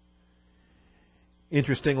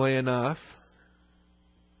 Interestingly enough,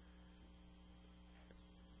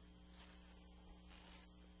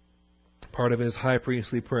 part of His high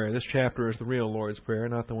priestly prayer. This chapter is the real Lord's Prayer,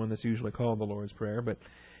 not the one that's usually called the Lord's Prayer. But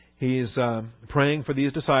He's praying for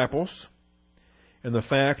these disciples and the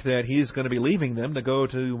fact that He's going to be leaving them to go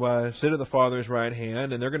to sit at the Father's right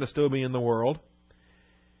hand, and they're going to still be in the world.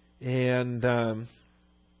 And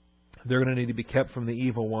they're going to need to be kept from the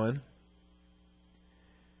evil one.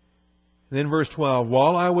 And then verse 12,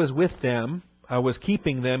 while I was with them, I was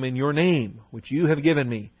keeping them in your name, which you have given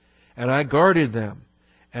me, and I guarded them.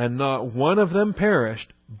 and not one of them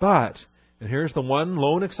perished, but, and here's the one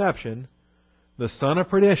lone exception, the son of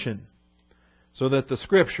perdition, so that the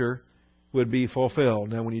Scripture would be fulfilled.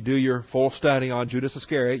 Now, when you do your full study on Judas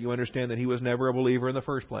Iscariot, you understand that he was never a believer in the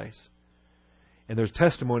first place. And there's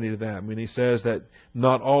testimony to that when he says that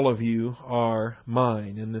not all of you are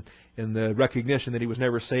mine, and the recognition that he was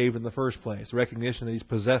never saved in the first place, the recognition that he's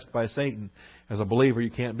possessed by Satan. As a believer, you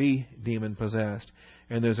can't be demon-possessed.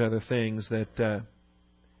 And there's other things that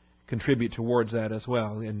contribute towards that as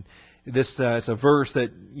well. And this it's a verse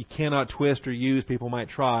that you cannot twist or use. People might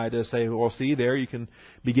try to say, well, see there, you can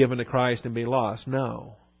be given to Christ and be lost.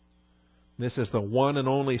 No. This is the one and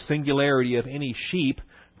only singularity of any sheep,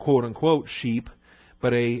 quote-unquote sheep,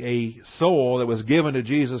 but a soul that was given to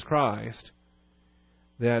Jesus Christ,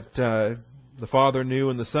 that the Father knew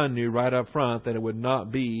and the Son knew right up front that it would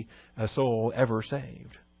not be a soul ever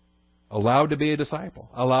saved. Allowed to be a disciple,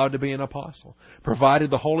 allowed to be an apostle, provided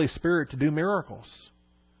the Holy Spirit to do miracles.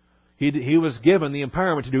 He was given the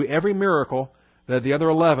empowerment to do every miracle that the other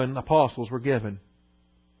 11 apostles were given,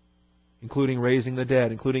 including raising the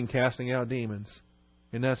dead, including casting out demons.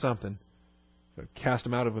 Isn't that something? Cast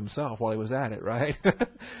him out of himself while he was at it, right?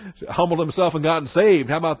 Humbled himself and gotten saved.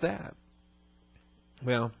 How about that?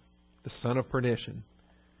 Well, the son of perdition.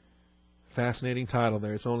 Fascinating title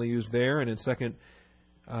there. It's only used there and in 2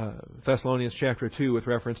 Thessalonians chapter 2 with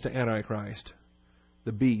reference to Antichrist,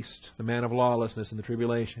 the beast, the man of lawlessness in the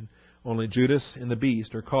tribulation. Only Judas and the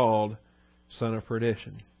beast are called son of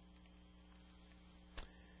perdition.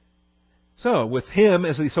 So, with him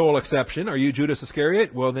as the sole exception, are you Judas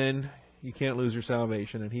Iscariot? Well, then you can't lose your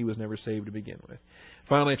salvation, and he was never saved to begin with.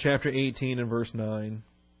 Finally, chapter 18 and verse 9.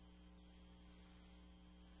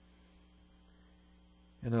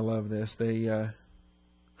 And I love this. They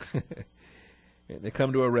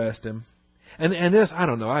come to arrest him. And this, I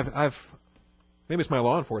don't know, I've maybe it's my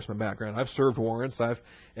law enforcement background. I've served warrants, I've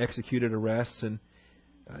executed arrests, and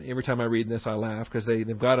every time I read this I laugh because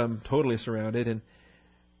they've got him totally surrounded, and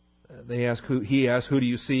he asks, who do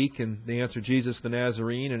you seek? And they answer, Jesus the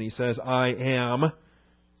Nazarene, and he says, I am.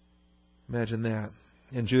 Imagine that.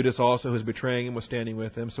 And Judas also, who was betraying him, was standing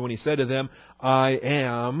with him. So when he said to them, I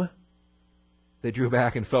am, they drew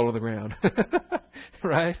back and fell to the ground.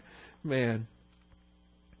 Right? Man.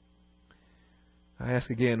 I ask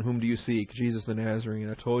again, whom do you seek? Jesus the Nazarene.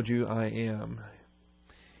 I told you I am.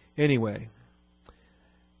 Anyway.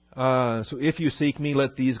 So if you seek me,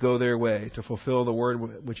 let these go their way, to fulfill the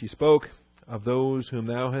word which he spoke. Of those whom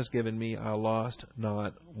thou hast given me, I lost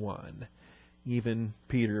not one. Even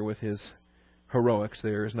Peter, with his heroics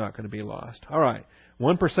there, is not going to be lost. All right.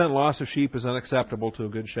 1% loss of sheep is unacceptable to a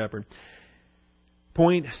good shepherd.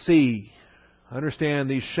 Point C. Understand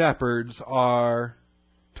these shepherds are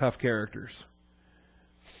tough characters.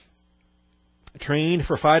 Trained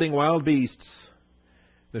for fighting wild beasts,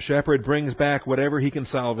 the shepherd brings back whatever he can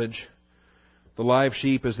salvage. The live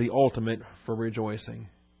sheep is the ultimate for rejoicing.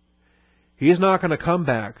 He is not going to come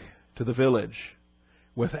back to the village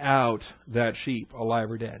without that sheep, alive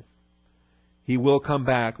or dead. He will come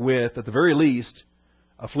back with, at the very least,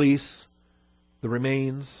 a fleece, the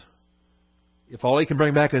remains. If all he can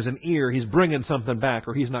bring back is an ear, he's bringing something back,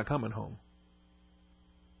 or he's not coming home.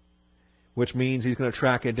 Which means he's going to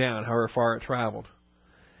track it down, however far it traveled.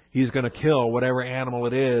 He's going to kill whatever animal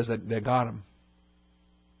it is that got him.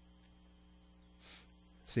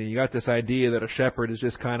 See, you got this idea that a shepherd is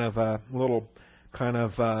just kind of a little,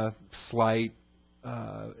 slight,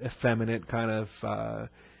 effeminate, kind of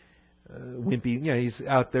wimpy. You know, he's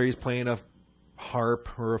out there, he's playing a harp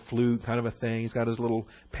or a flute, kind of a thing. He's got his little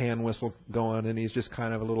pan whistle going, and he's just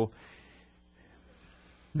kind of a little...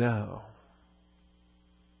 No.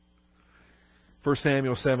 1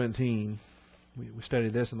 Samuel 17. We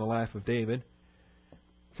studied this in the life of David.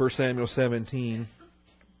 1 Samuel 17.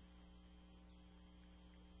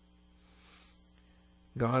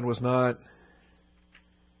 God was not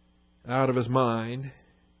out of his mind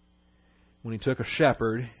when he took a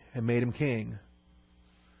shepherd and made him king.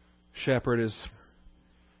 Shepherd is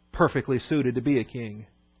perfectly suited to be a king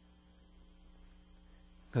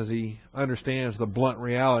because he understands the blunt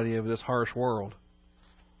reality of this harsh world.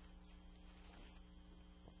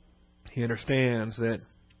 He understands that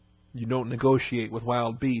you don't negotiate with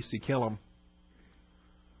wild beasts, you kill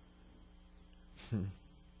them.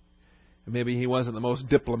 Maybe he wasn't the most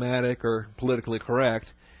diplomatic or politically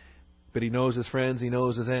correct, but he knows his friends, he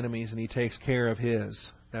knows his enemies, and he takes care of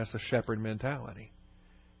his. That's a shepherd mentality.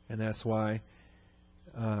 And that's why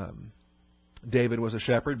David was a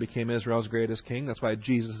shepherd, became Israel's greatest king. That's why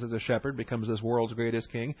Jesus is a shepherd, becomes this world's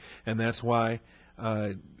greatest king. And that's why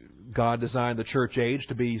God designed the church age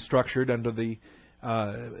to be structured under the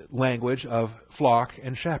language of flock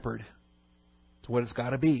and shepherd. It's what it's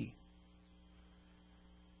got to be.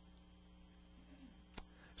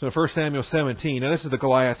 So in 1 Samuel 17, now this is the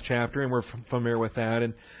Goliath chapter, and we're familiar with that.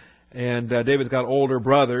 And David's got older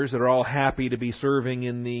brothers that are all happy to be serving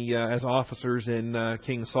in the as officers in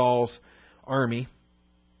King Saul's army.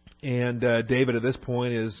 And David at this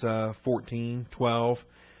point is 14, 12.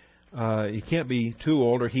 He can't be too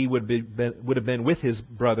old, or he would have been with his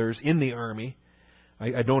brothers in the army.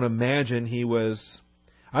 I don't imagine he was.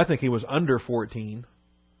 I think he was under 14.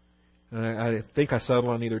 And I think I settled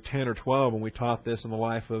on either 10 or 12 when we taught this in the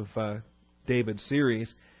Life of David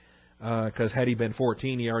series. Because had he been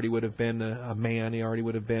 14, he already would have been a man. He already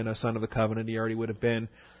would have been a son of the covenant. He already would have been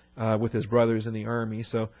with his brothers in the army.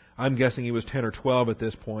 So I'm guessing he was 10 or 12 at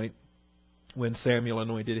this point when Samuel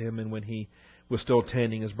anointed him and when he was still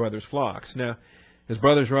tending his brother's flocks. Now, his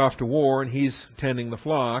brothers are off to war, and he's tending the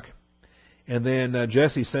flock. And then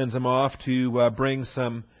Jesse sends him off to bring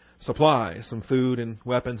some supplies, some food and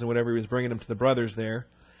weapons and whatever he was bringing them to the brothers there.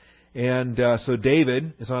 And so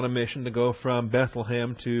David is on a mission to go from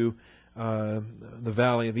Bethlehem to the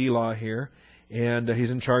valley of Elah here. And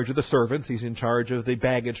he's in charge of the servants. He's in charge of the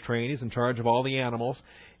baggage train. He's in charge of all the animals.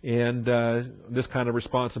 And this kind of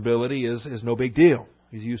responsibility is no big deal.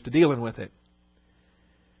 He's used to dealing with it.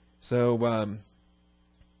 So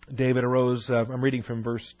David arose, I'm reading from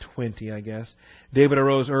verse 20, I guess. David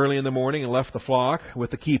arose early in the morning and left the flock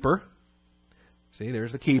with the keeper. See,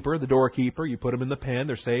 there's the keeper, the doorkeeper. You put them in the pen,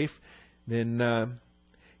 they're safe. Then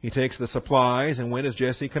he takes the supplies and went as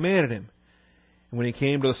Jesse commanded him. And when he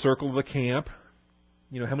came to the circle of the camp,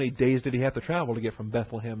 how many days did he have to travel to get from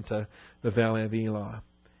Bethlehem to the valley of Elah?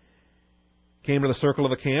 Came to the circle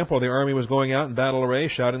of the camp while the army was going out in battle array,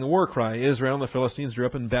 shouting the war cry. Israel and the Philistines drew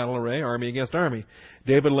up in battle array, army against army.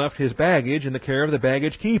 David left his baggage in the care of the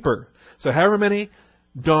baggage keeper. So however many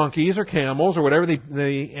donkeys or camels or whatever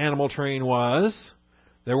the animal train was,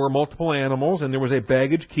 there were multiple animals, and there was a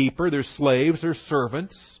baggage keeper. There's slaves, there's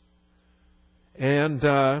servants. And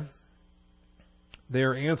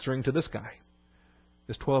they're answering to this guy,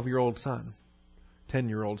 this 12-year-old son,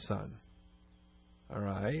 10-year-old son. All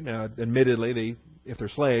right. Now, admittedly, if they're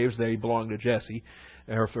slaves, they belong to Jesse,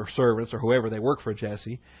 or if they're servants or whoever, they work for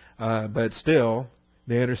Jesse. But still,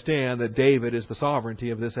 they understand that David is the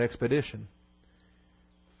sovereignty of this expedition.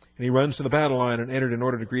 And he runs to the battle line and entered in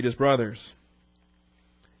order to greet his brothers.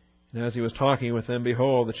 And as he was talking with them,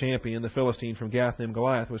 behold, the champion, the Philistine from Gath named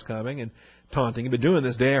Goliath, was coming and taunting. He'd been doing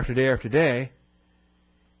this day after day after day.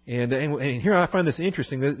 And here I find this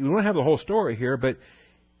interesting. We don't have the whole story here, but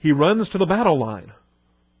he runs to the battle line.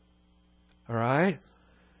 All right?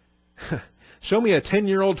 Show me a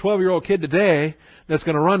 10-year-old, 12-year-old kid today that's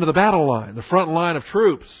going to run to the battle line, the front line of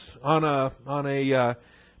troops on a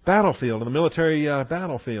battlefield, on a military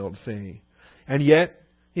battlefield, see. And yet,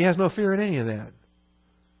 he has no fear in any of that.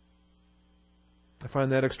 I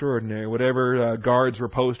find that extraordinary. Whatever guards were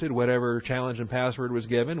posted, whatever challenge and password was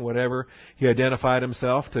given, whatever he identified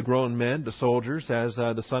himself to grown men, to soldiers, as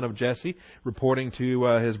the son of Jesse, reporting to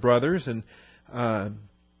his brothers and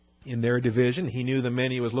in their division. He knew the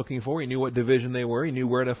men he was looking for. He knew what division they were. He knew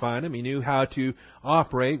where to find them. He knew how to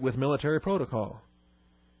operate with military protocol.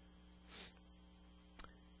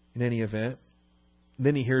 In any event,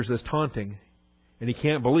 then he hears this taunting, and he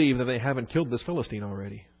can't believe that they haven't killed this Philistine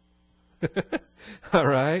already. All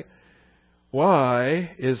right?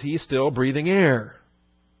 Why is he still breathing air?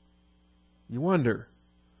 You wonder.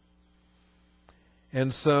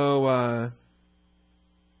 And so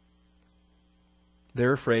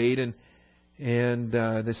they're afraid, and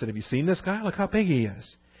they said, "Have you seen this guy? Look how big he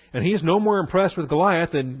is." And he's no more impressed with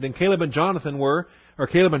Goliath than Caleb and Jonathan were, or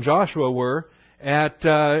Caleb and Joshua were at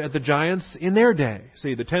the giants in their day.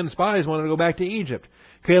 See, the 10 spies wanted to go back to Egypt.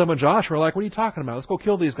 Caleb and Joshua are like, "What are you talking about? Let's go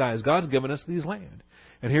kill these guys. God's given us these land."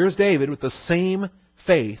 And here's David with the same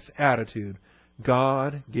faith attitude.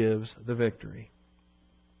 God gives the victory.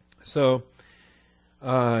 So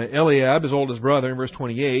Eliab, his oldest brother, in verse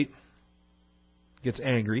 28, gets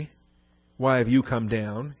angry. "Why have you come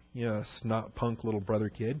down?" Snot punk little brother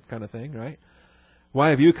kid kind of thing, right?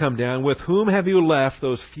 "Why have you come down? With whom have you left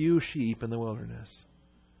those few sheep in the wilderness?"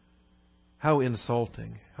 How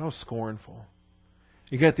insulting. How scornful.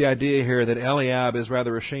 You get the idea here that Eliab is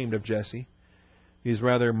rather ashamed of Jesse. He's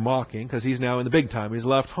rather mocking because he's now in the big time. He's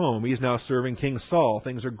left home. He's now serving King Saul.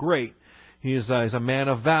 Things are great. He's a man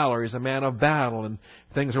of valor. He's a man of battle. And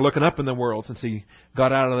things are looking up in the world since he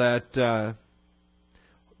got out of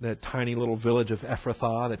that tiny little village of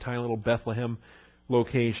Ephrathah, that tiny little Bethlehem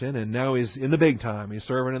location. And now he's in the big time. He's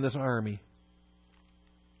serving in this army.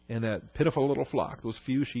 And that pitiful little flock, those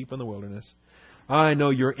few sheep in the wilderness. I know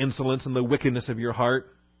your insolence and the wickedness of your heart.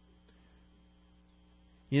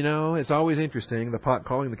 You know, it's always interesting, the pot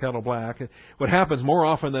calling the kettle black. What happens more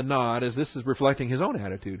often than not is this is reflecting his own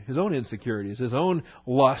attitude, his own insecurities, his own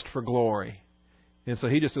lust for glory. And so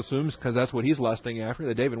he just assumes, because that's what he's lusting after,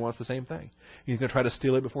 that David wants the same thing. He's going to try to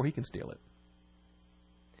steal it before he can steal it.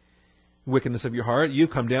 Wickedness of your heart,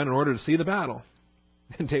 you've come down in order to see the battle.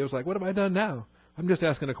 And David's like, what have I done now? I'm just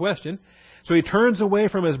asking a question. So he turns away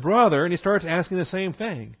from his brother and he starts asking the same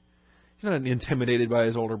thing. He's not intimidated by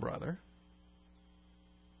his older brother.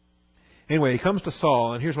 Anyway, he comes to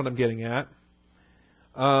Saul, and here's what I'm getting at.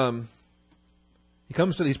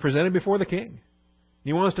 He's presented before the king.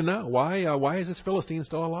 He wants to know, why is this Philistine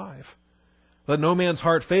still alive? Let no man's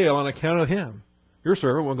heart fail on account of him. Your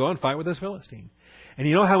servant will go and fight with this Philistine. And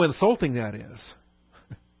you know how insulting that is.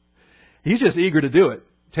 He's just eager to do it.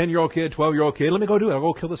 10-year-old kid, 12-year-old kid, let me go do it. I'll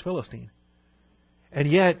go kill this Philistine. And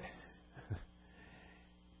yet,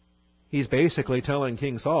 he's basically telling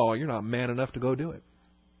King Saul, you're not man enough to go do it.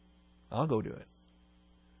 I'll go do it.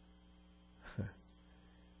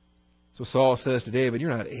 So Saul says to David,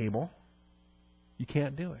 you're not able. You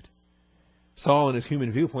can't do it. Saul, in his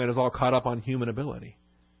human viewpoint, is all caught up on human ability.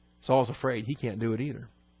 Saul's afraid he can't do it either.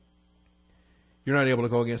 You're not able to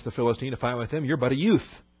go against the Philistine to fight with him. You're but a youth.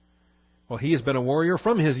 Well, he has been a warrior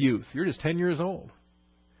from his youth. You're just 10 years old.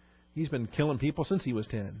 He's been killing people since he was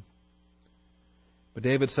 10. But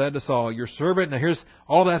David said to Saul, your servant... Now here's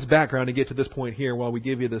all that's background to get to this point here while we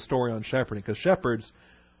give you the story on shepherding. Because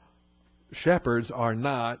shepherds are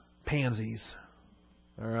not pansies.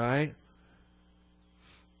 All right?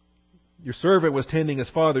 Your servant was tending his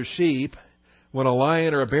father's sheep when a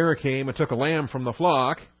lion or a bear came and took a lamb from the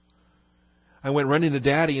flock. I went running to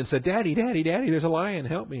Daddy and said, Daddy, Daddy, Daddy, there's a lion.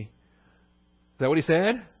 Help me. Is that what he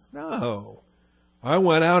said? No. I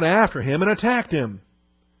went out after him and attacked him.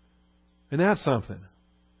 And that's something.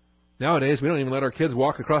 Nowadays, we don't even let our kids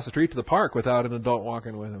walk across the street to the park without an adult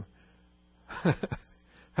walking with them.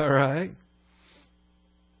 All right?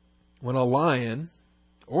 When a lion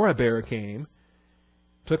or a bear came,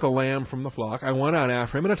 took a lamb from the flock, I went out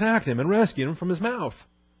after him and attacked him and rescued him from his mouth.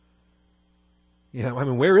 Yeah, I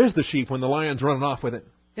mean, where is the sheep when the lion's running off with it?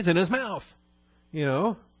 It's in his mouth. You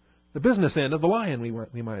know, the business end of the lion,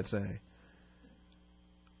 we might say.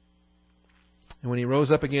 And when he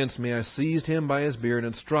rose up against me, I seized him by his beard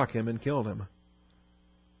and struck him and killed him.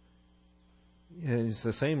 And it's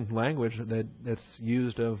the same language that's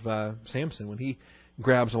used of Samson when he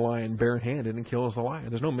grabs a lion barehanded and kills the lion.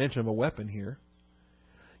 There's no mention of a weapon here.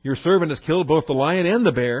 Your servant has killed both the lion and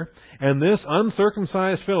the bear, and this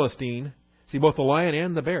uncircumcised Philistine... See, both the lion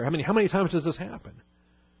and the bear. How many times does this happen?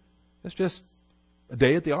 It's just a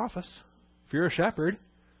day at the office. If you're a shepherd,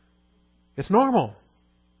 it's normal.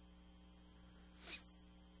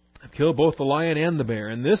 I've killed both the lion and the bear,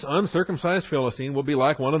 and this uncircumcised Philistine will be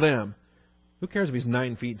like one of them. Who cares if he's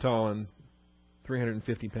 9 feet tall and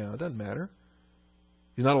 350 pounds? Doesn't matter.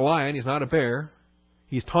 He's not a lion. He's not a bear.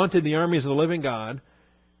 He's taunted the armies of the living God,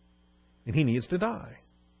 and he needs to die.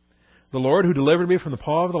 The Lord who delivered me from the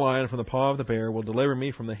paw of the lion and from the paw of the bear will deliver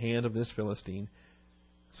me from the hand of this Philistine.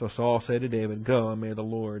 So Saul said to David, go, and may the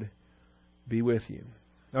Lord be with you.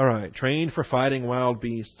 All right, trained for fighting wild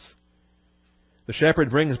beasts. The shepherd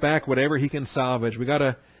brings back whatever he can salvage. We got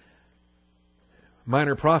a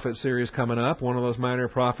minor prophet series coming up. One of those minor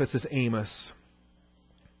prophets is Amos.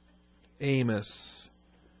 Amos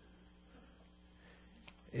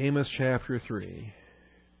chapter 3.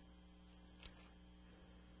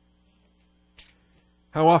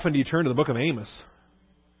 How often do you turn to the book of Amos?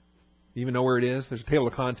 You even know where it is? There's a table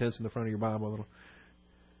of contents in the front of your Bible. A little.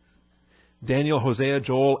 Daniel, Hosea,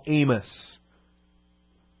 Joel, Amos.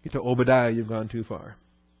 Get to Obadiah, you've gone too far.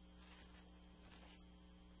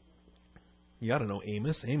 You ought to know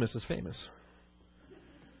Amos. Amos is famous.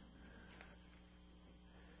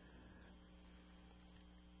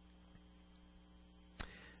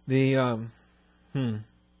 It's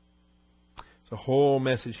a whole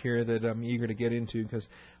message here that I'm eager to get into because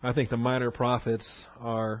I think the minor prophets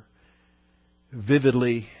are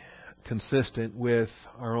vividly consistent with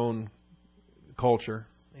our own culture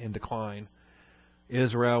and decline.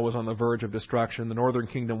 Israel was on the verge of destruction. The northern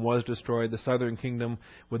kingdom was destroyed. The southern kingdom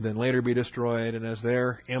would then later be destroyed. And as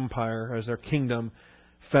their empire, as their kingdom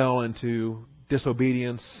fell into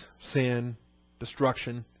disobedience, sin,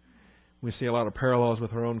 destruction, we see a lot of parallels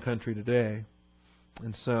with our own country today.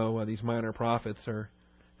 And so these minor prophets are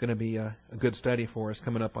going to be a good study for us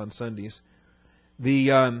coming up on Sundays.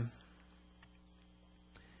 When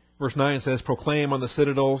Verse 9 says, proclaim on the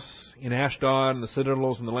citadels in Ashdod and the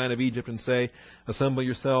citadels in the land of Egypt, and say, assemble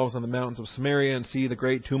yourselves on the mountains of Samaria and see the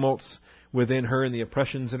great tumults within her and the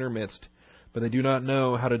oppressions in her midst. But they do not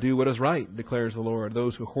know how to do what is right, declares the Lord,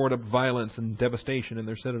 those who hoard up violence and devastation in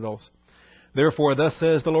their citadels. Therefore, thus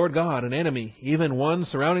says the Lord God, an enemy, even one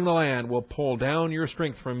surrounding the land, will pull down your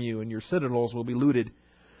strength from you, and your citadels will be looted.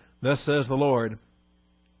 Thus says the Lord.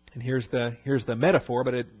 And here's the metaphor,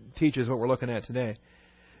 but it teaches what we're looking at today.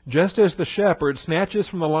 Just as the shepherd snatches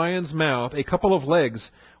from the lion's mouth a couple of legs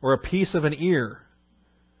or a piece of an ear,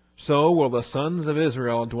 so will the sons of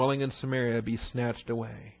Israel dwelling in Samaria be snatched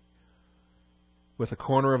away. With the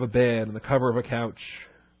corner of a bed and the cover of a couch,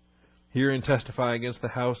 hear and testify against the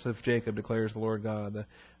house of Jacob, declares the Lord God, the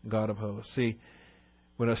God of hosts. See,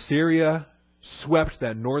 when Assyria swept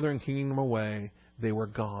that northern kingdom away, they were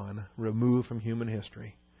gone, removed from human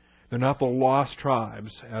history. They're not the lost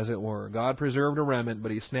tribes, as it were. God preserved a remnant, but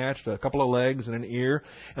He snatched a couple of legs and an ear,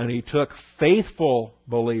 and He took faithful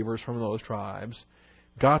believers from those tribes,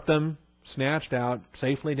 got them snatched out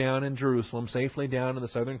safely down in Jerusalem, safely down in the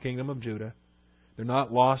southern kingdom of Judah. They're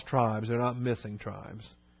not lost tribes. They're not missing tribes,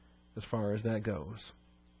 as far as that goes.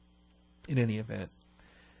 In any event,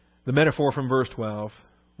 the metaphor from verse 12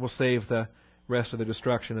 will save the rest of the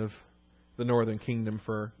destruction of the northern kingdom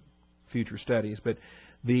for future studies, but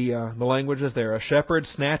the language is there. A shepherd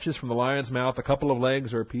snatches from the lion's mouth a couple of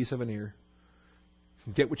legs or a piece of an ear.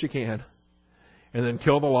 Get what you can. And then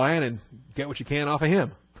kill the lion and get what you can off of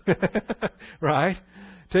him. Right?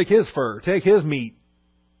 Take his fur. Take his meat.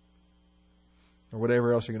 Or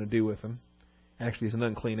whatever else you're going to do with him. Actually, he's an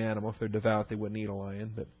unclean animal. If they're devout, they wouldn't eat a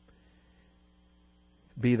lion. But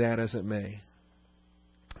be that as it may.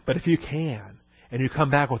 But if you can, and you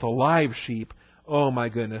come back with a live sheep, oh my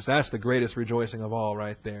goodness, that's the greatest rejoicing of all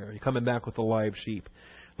right there. You're coming back with the live sheep.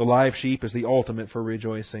 The live sheep is the ultimate for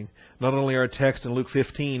rejoicing. Not only our text in Luke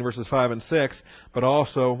 15, verses 5 and 6, but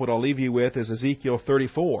also what I'll leave you with is Ezekiel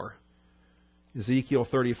 34. Ezekiel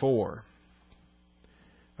 34.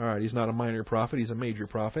 All right, he's not a minor prophet, he's a major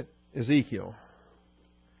prophet. Ezekiel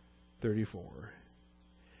 34.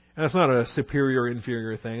 And it's not a superior,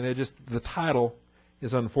 inferior thing. The title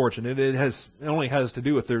is unfortunate. It only has to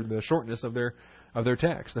do with the shortness of their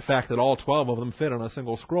text. The fact that all 12 of them fit on a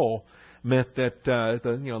single scroll meant that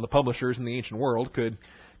the publishers in the ancient world could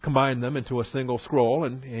combine them into a single scroll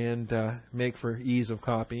and make for ease of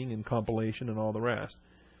copying and compilation and all the rest.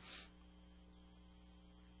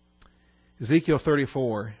 Ezekiel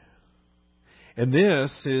 34. And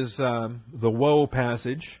this is the woe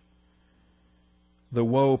passage. The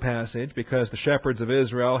woe passage, because the shepherds of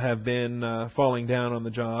Israel have been falling down on the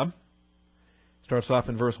job. Starts off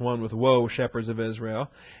in verse 1 with, woe, shepherds of Israel.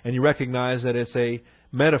 And you recognize that it's a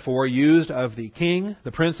metaphor used of the king,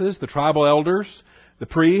 the princes, the tribal elders, the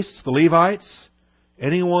priests, the Levites,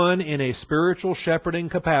 anyone in a spiritual shepherding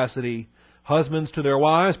capacity, husbands to their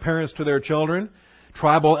wives, parents to their children,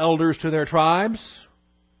 tribal elders to their tribes,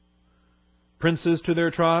 princes to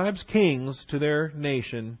their tribes, kings to their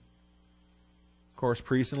nation. Of course,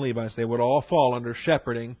 priests and Levites, they would all fall under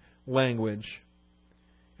shepherding language.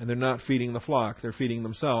 And they're not feeding the flock. They're feeding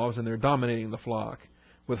themselves, and they're dominating the flock.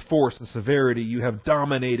 With force and severity, you have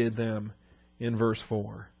dominated them in verse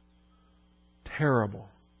 4. Terrible.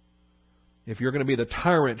 If you're going to be the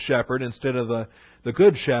tyrant shepherd instead of the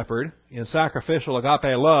good shepherd in sacrificial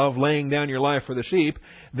agape love, laying down your life for the sheep,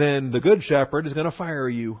 then the good shepherd is going to fire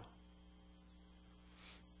you.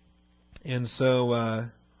 And so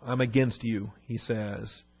I'm against you, he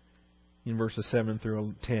says in verses 7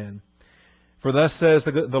 through 10. For thus says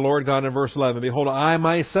the Lord God in verse 11, behold, I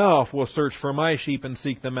myself will search for my sheep and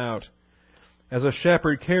seek them out. As a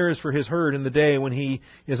shepherd cares for his herd in the day when he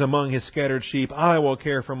is among his scattered sheep, I will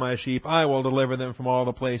care for my sheep. I will deliver them from all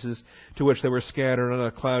the places to which they were scattered on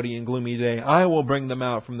a cloudy and gloomy day. I will bring them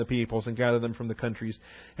out from the peoples and gather them from the countries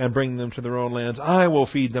and bring them to their own lands. I will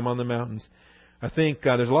feed them on the mountains. I think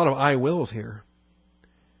there's a lot of I wills here.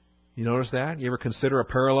 You notice that? You ever consider a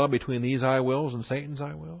parallel between these I wills and Satan's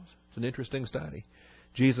I wills? It's an interesting study.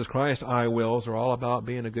 Jesus Christ's I wills are all about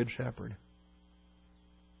being a good shepherd.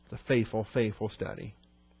 It's a faithful, faithful study.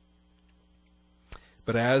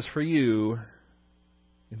 But as for you,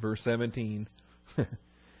 in verse 17,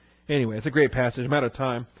 anyway, it's a great passage. I'm out of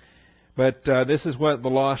time. But this is what the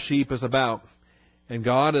lost sheep is about. And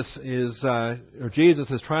God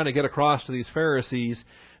Jesus is trying to get across to these Pharisees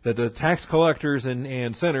that the tax collectors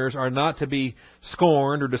and sinners are not to be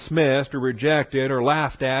scorned or dismissed or rejected or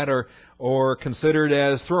laughed at or considered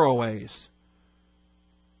as throwaways.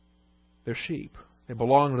 They're sheep. They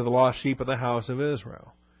belong to the lost sheep of the house of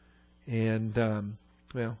Israel. And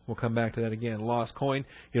Well, we'll come back to that again. Lost coin.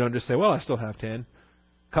 You don't just say, well, I still have 10.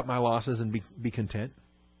 Cut my losses and be content.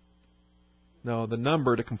 No, the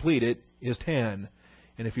number to complete it is 10.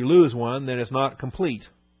 And if you lose one, then it's not complete.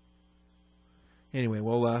 Anyway,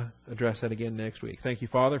 we'll address that again next week. Thank you,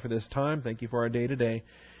 Father, for this time. Thank you for our day today.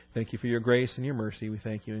 Thank you for your grace and your mercy. We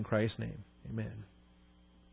thank you in Christ's name. Amen.